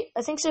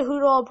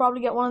Cejudo will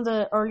probably get one of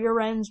the earlier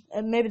rounds,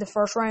 maybe the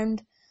first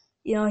round.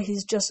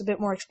 He's just a bit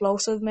more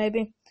explosive,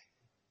 maybe.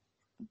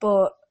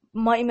 But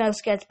Mighty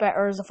Mouse gets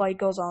better as the fight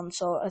goes on,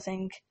 so I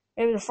think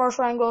maybe the first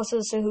round goes to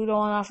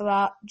Cejudo, and after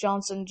that,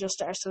 Johnson just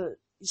starts to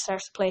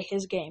play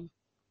his game.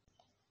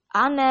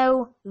 And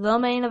now, the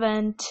main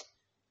event.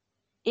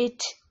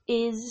 It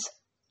is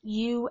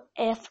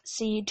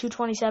UFC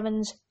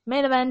 227's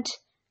main event,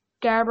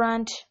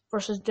 Garbrandt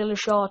versus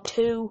Dillashaw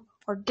 2,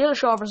 or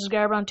Dillashaw versus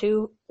Garbrandt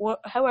 2,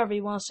 however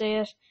you want to say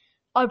it.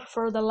 I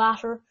prefer the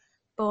latter,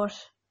 but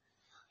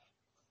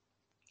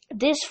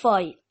this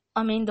fight,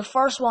 the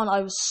first one, I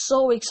was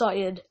so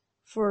excited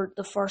for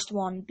the first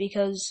one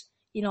because,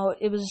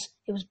 it was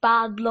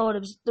bad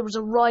blood, there was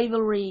a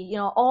rivalry,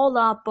 all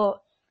that,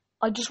 but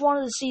I just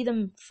wanted to see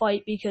them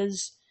fight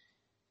because,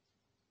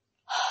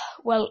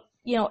 well,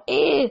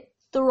 the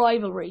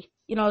rivalry,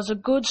 there's a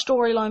good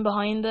storyline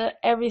behind it,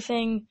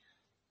 everything,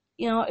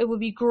 it would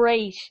be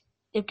great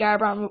if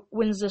Garbrandt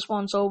wins this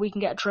one so we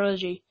can get a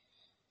trilogy.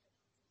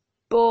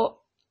 But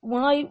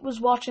when I was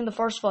watching the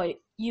first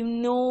fight,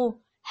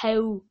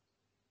 how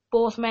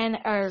both men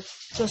are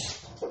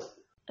just,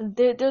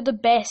 they're the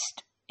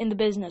best in the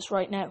business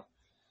right now.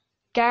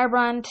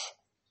 Garbrandt,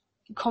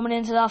 coming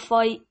into that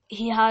fight,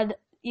 he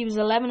was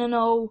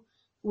 11-0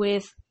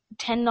 with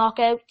 10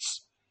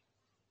 knockouts,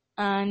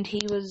 and he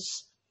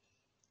was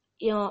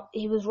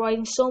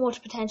riding so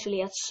much potential. He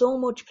had so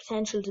much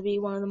potential to be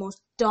one of the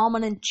most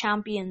dominant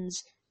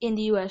champions in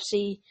the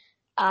UFC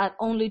at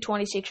only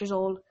 26 years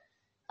old.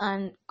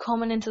 And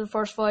coming into the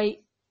first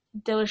fight,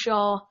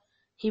 Dillashaw,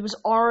 he was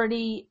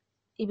already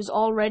a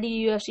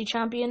UFC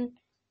champion,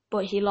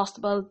 but he lost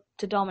the belt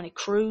to Dominic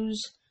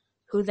Cruz,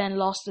 who then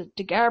lost it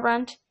to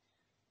Garbrandt.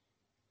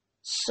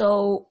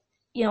 So,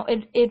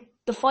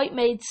 the fight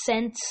made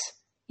sense.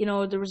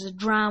 There was a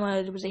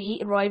drama, there was a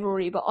heated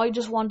rivalry, but I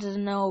just wanted to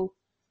know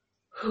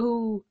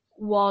who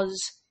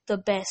was the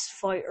best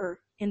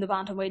fighter in the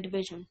bantamweight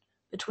division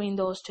between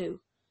those two.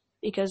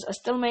 Because I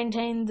still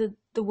maintain that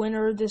the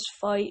winner of this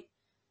fight,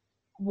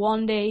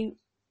 one day,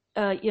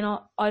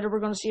 either we're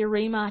going to see a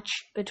rematch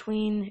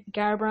between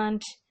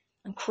Garbrandt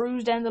and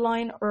Cruz down the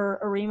line, or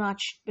a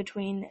rematch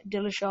between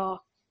Dillashaw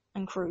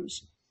and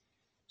Cruz.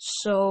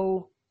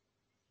 So,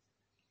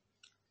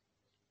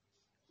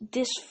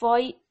 this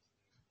fight,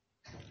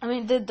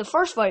 the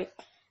first fight,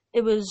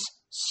 it was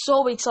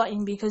so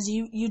exciting because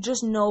you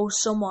just know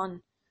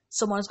someone's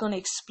going to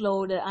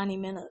explode at any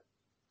minute.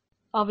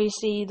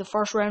 Obviously, the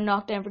first round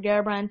knockdown for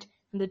Garbrandt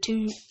and the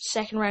 2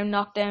 second round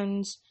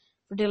knockdowns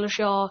for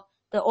Dillashaw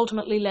that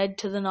ultimately led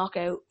to the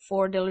knockout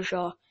for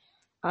Dillashaw.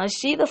 And I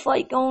see the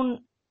fight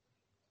going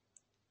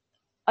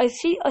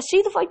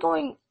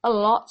a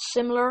lot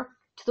similar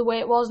to the way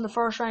it was in the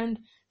first round.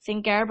 I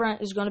think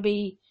Garbrandt is going to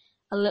be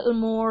a little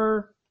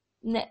more.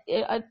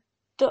 I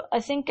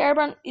think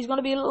Garbrandt is going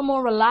to be a little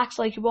more relaxed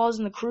like he was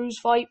in the Cruz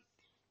fight,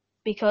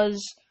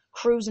 because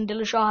Cruz and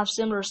Dillashaw have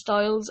similar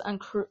styles, and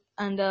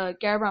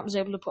Garbrandt was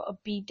able to put a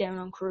beat down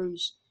on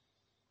Cruz.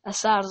 As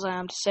sad as I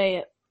am to say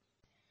it.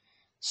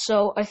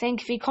 So I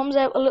think if he comes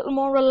out a little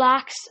more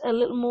relaxed, a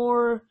little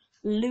more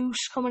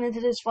loose coming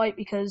into this fight,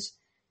 because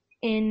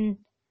in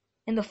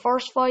the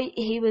first fight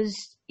he was,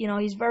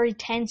 he's very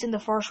tense in the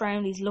first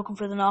round. He's looking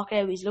for the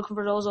knockout. He's looking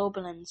for those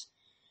openings.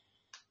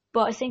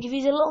 But I think if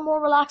he's a little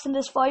more relaxed in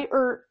this fight,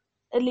 or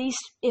at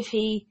least if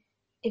he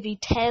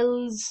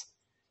tells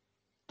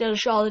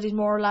Dillashaw that he's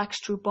more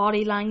relaxed through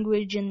body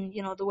language and,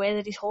 the way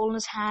that he's holding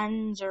his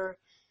hands, or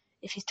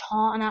if he's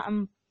taunting at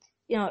him,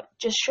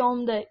 just show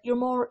him that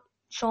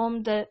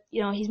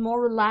he's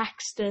more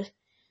relaxed, that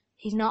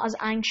he's not as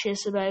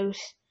anxious about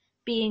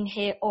being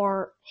hit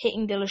or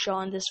hitting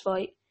Dillashaw in this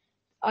fight.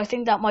 I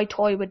think that might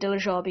toy with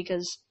Dillashaw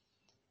because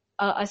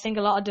I think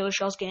a lot of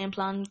Dillashaw's game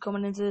plan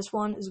coming into this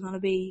one is going to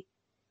be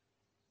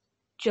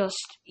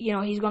just,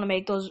 he's going to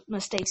make those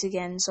mistakes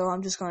again, so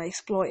I'm just going to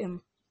exploit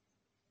him.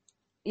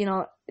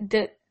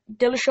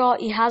 Dillashaw,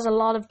 he has a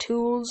lot of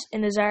tools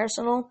in his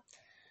arsenal,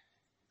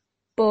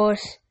 but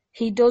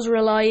he does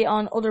rely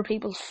on other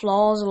people's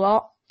flaws a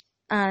lot,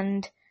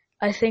 and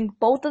I think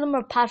both of them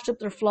have patched up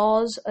their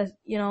flaws.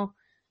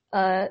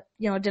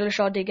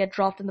 Dillashaw did get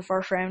dropped in the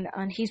first round,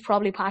 and he's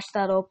probably patched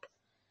that up.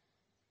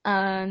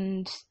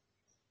 And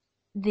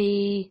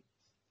the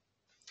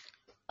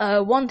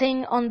one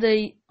thing on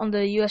the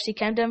UFC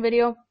countdown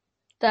video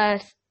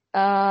that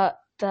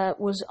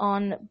was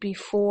on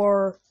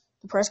before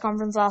the press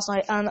conference last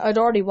night, and I'd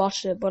already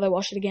watched it, but I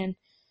watched it again,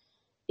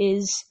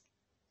 is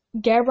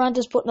Garbrandt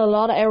is putting a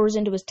lot of hours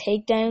into his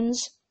takedowns,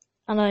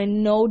 and I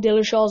know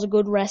Dillashaw's a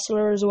good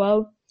wrestler as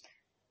well.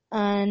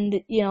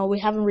 And, we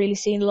haven't really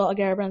seen a lot of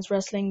Garbrandt's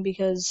wrestling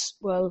because,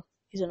 well,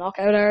 he's a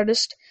knockout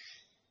artist.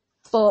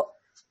 But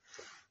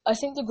I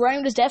think the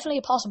ground is definitely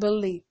a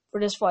possibility for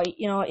this fight.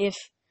 If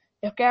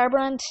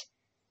Garbrandt,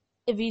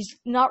 if he's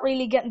not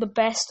really getting the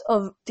best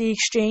of the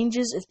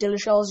exchanges, if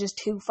Dillashaw is just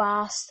too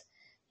fast,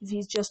 if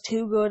he's just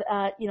too good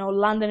at,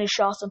 landing his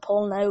shots and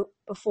pulling out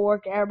before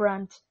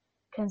Garbrandt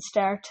can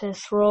start to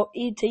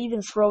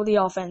even throw the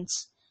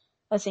offense.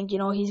 I think,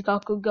 he's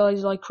got good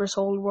guys like Chris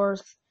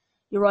Holdworth,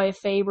 Uriah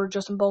Faber,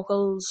 Justin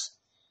Buchholz,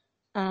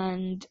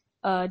 and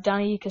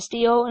Danny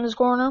Castillo in his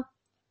corner.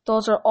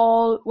 Those are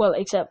all, well,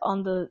 except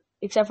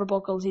for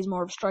Buchholz, he's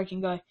more of a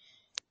striking guy.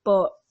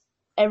 But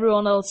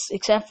everyone else,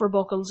 except for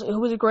Buchholz, who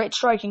was a great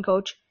striking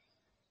coach,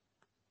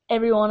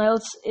 everyone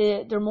else,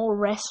 they're more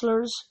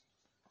wrestlers.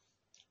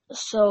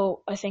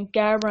 So I think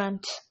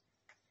Garbrandt,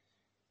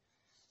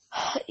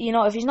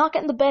 if he's not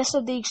getting the best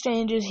of the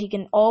exchanges, he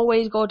can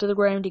always go to the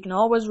ground. He can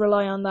always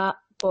rely on that.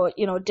 But,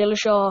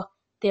 Dillashaw,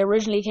 they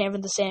originally came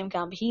from the same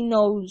camp. He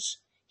knows.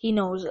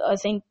 I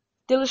think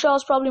Dillashaw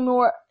is probably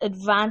more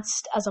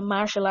advanced as a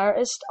martial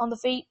artist on the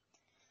feet.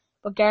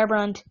 But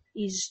Garbrandt,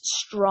 he's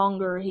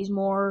stronger. He's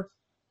more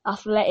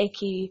athletic.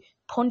 He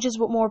punches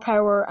with more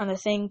power. And I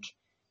think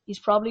he's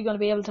probably going to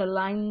be able to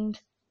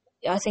land.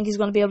 I think he's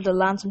going to be able to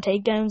land some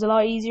takedowns a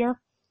lot easier.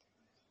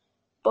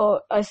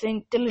 But I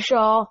think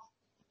Dillashaw,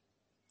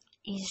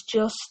 he's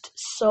just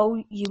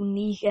so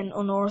unique and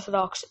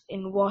unorthodox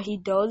in what he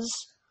does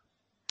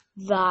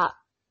that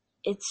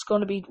it's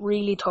going to be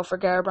really tough for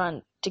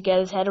Garbrandt to get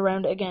his head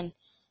around it again.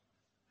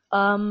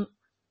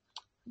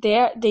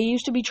 They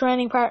used to be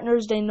training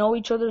partners. They know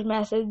each other's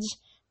methods,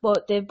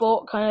 but they've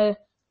both kind of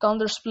gone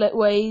their split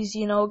ways.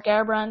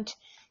 Garbrandt,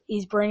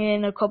 he's bringing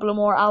in a couple of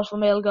more alpha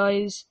male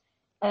guys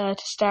to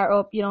start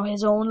up,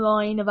 his own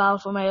line of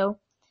alpha male.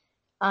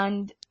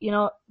 And,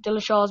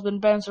 Dillashaw's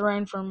been bouncing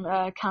around from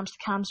camps to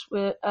camps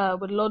with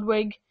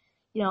Ludwig,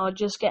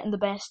 just getting the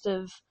best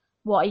of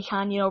what he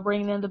can,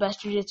 bringing in the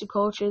best jiu-jitsu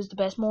coaches, the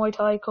best Muay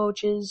Thai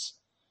coaches,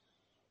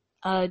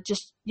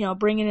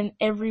 bringing in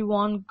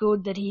everyone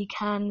good that he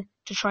can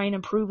to try and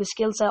improve his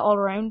skill set all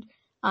around.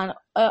 And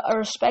I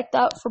respect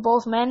that for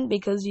both men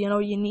because, you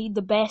need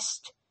the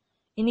best.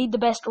 You need the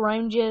best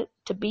around you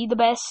to be the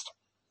best.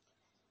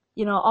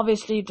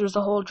 Obviously there's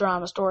the whole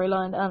drama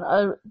storyline,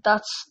 and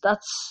that's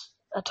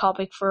a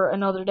topic for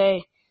another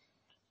day.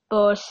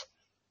 But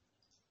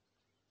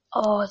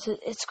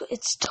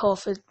it's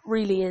tough. It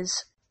really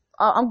is.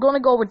 I'm gonna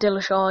go with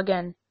Dillashaw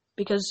again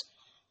because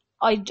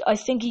I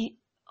think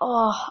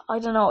I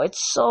don't know.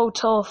 It's so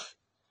tough,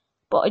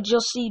 but I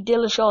just see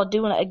Dillashaw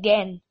doing it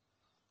again.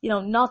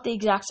 Not the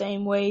exact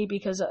same way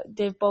because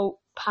they've both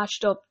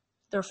patched up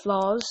their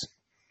flaws.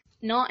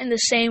 Not in the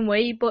same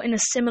way, but in a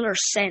similar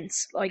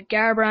sense. Like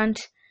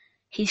Garbrandt,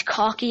 he's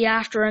cocky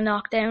after a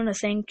knockdown. I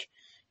think,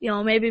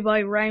 maybe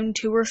by round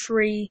 2 or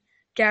 3,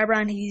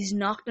 Garbrandt, he's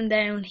knocked him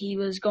down. He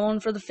was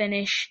going for the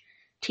finish.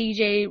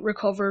 TJ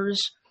recovers.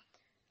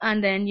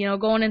 And then,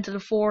 going into the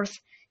 4th,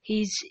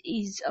 he's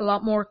a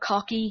lot more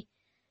cocky.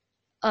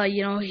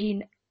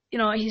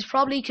 He's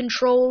probably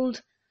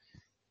controlled,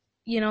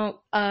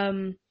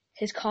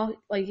 his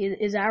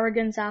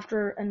arrogance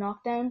after a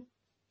knockdown.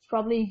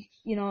 Probably,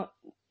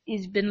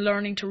 he's been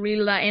learning to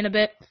reel that in a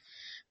bit.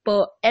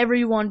 But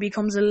everyone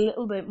becomes a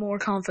little bit more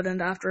confident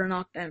after a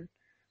knockdown.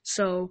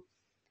 So,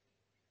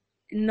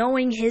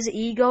 knowing his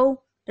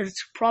ego,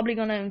 it's probably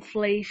going to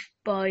inflate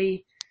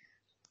by,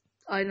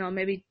 I don't know,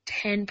 maybe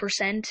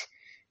 10%.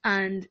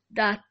 And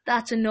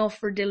that's enough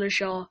for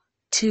Dillashaw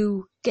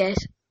to get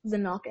the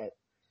knockout.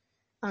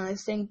 And I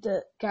think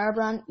that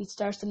Garbrandt, he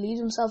starts to leave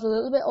himself a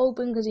little bit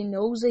open because he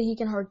knows that he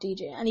can hurt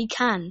TJ. And he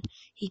can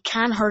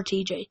hurt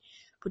TJ.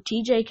 But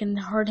TJ can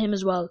hurt him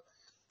as well.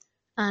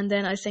 And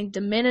then I think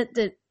the minute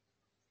that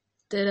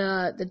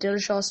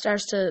Dillashaw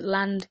starts to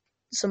land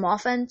some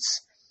offense,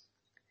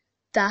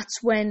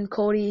 that's when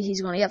Cody,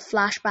 he's going to get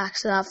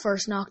flashbacks to that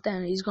first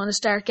knockdown. He's going to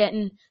start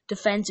getting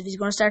defensive. He's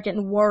going to start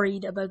getting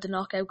worried about the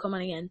knockout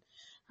coming again.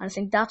 And I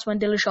think that's when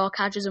Dillashaw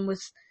catches him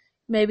with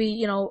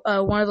maybe,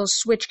 one of those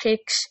switch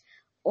kicks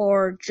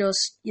or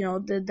just,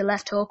 the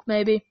left hook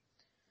maybe.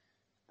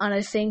 And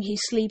I think he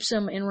sleeps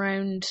him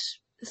in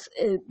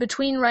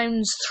between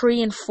rounds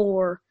 3 and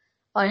 4.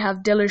 I have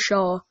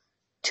Dillashaw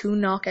to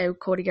knock out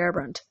Cody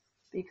Garbrandt,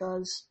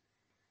 because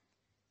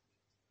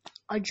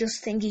I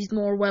just think he's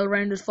more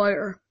well-rounded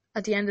fighter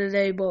at the end of the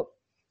day. But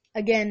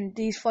again,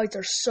 these fights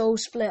are so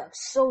split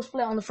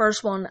on the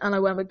first one, and I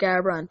went with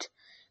Garbrandt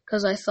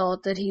because I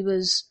thought that he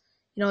was,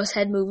 his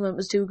head movement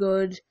was too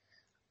good.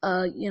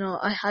 I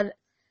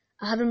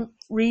hadn't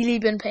really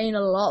been paying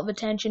a lot of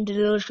attention to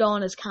Dillashaw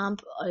in his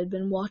camp. I'd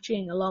been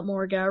watching a lot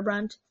more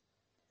Garbrandt,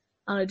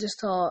 and I just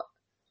thought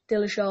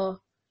Garbrandt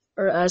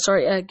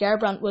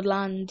would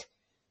land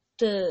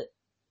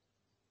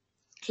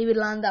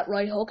that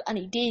right hook, and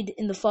he did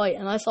in the fight,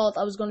 and I thought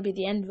that was going to be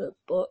the end of it,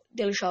 but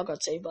Dillashaw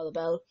got saved by the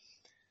bell.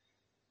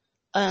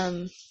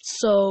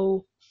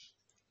 So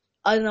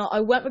I don't know, I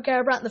went with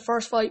Garbrandt in the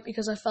first fight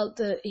because I felt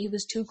that he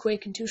was too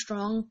quick and too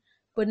strong,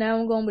 but now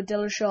I'm going with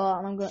Dillashaw,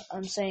 and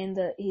I'm saying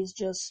that he's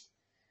just,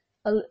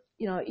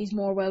 he's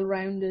more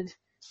well-rounded,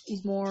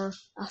 he's more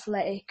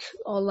athletic,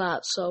 all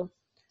that, so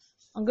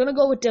I'm going to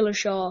go with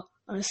Dillashaw,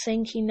 and I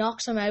think he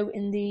knocks him out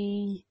in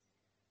the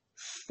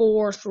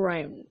 4th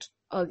round.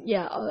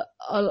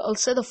 I'll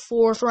say the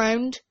 4th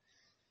round.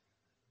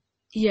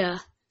 Yeah.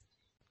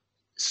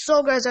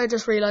 So guys, I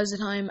just realized the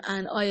time,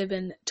 and I have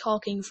been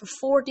talking for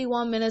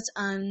 41 minutes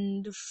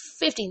and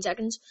 15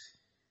 seconds,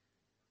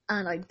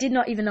 and I did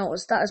not even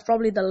notice. That is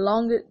probably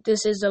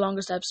this is the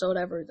longest episode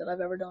ever that I've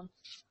ever done.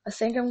 I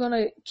think I'm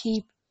gonna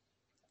keep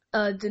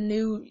the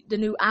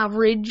new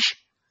average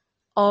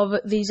of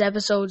these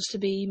episodes to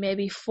be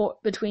maybe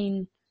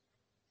between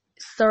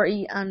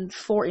 30 and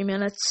 40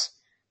 minutes.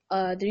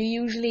 They're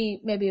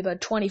usually maybe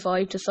about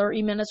 25 to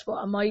 30 minutes, but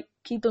I might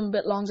keep them a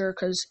bit longer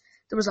because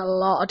there was a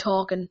lot of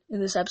talking in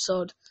this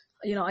episode.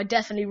 I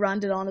definitely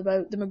ranted on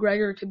about the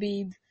McGregor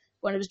Khabib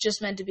when it was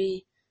just meant to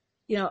be,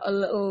 a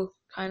little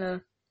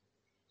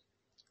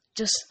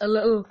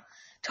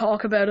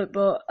talk about it.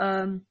 But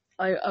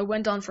I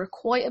went on for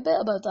quite a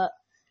bit about that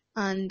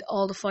and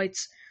all the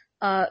fights.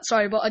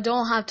 Sorry, but I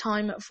don't have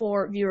time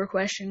for viewer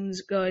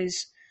questions,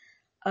 guys.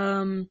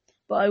 But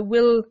I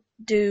will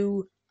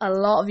do a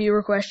lot of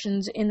viewer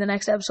questions in the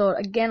next episode.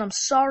 Again, I'm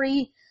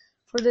sorry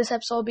for this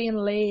episode being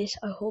late.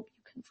 I hope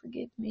you can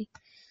forgive me.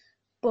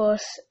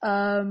 But,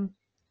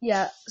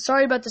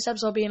 sorry about this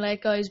episode being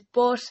late, guys.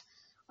 But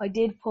I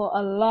did put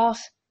a lot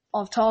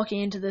of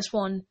talking into this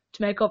one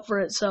to make up for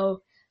it.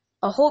 So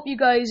I hope you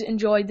guys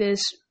enjoyed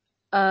this.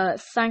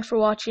 Thanks for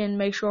watching.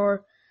 Make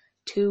sure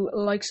to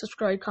like,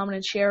 subscribe, comment,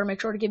 and share.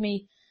 Make sure to give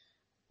me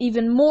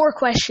even more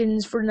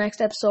questions for the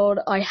next episode.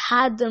 I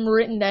had them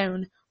written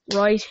down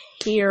right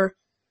here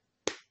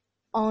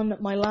on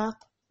my lap,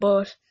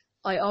 but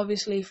I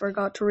obviously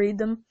forgot to read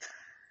them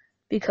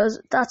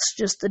because that's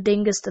just the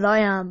dingus that I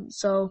am.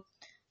 So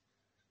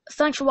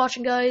thanks for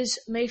watching, guys.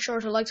 Make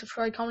sure to like,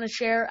 subscribe, comment, and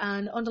share,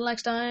 and until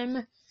next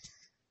time,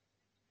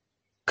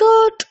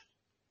 good.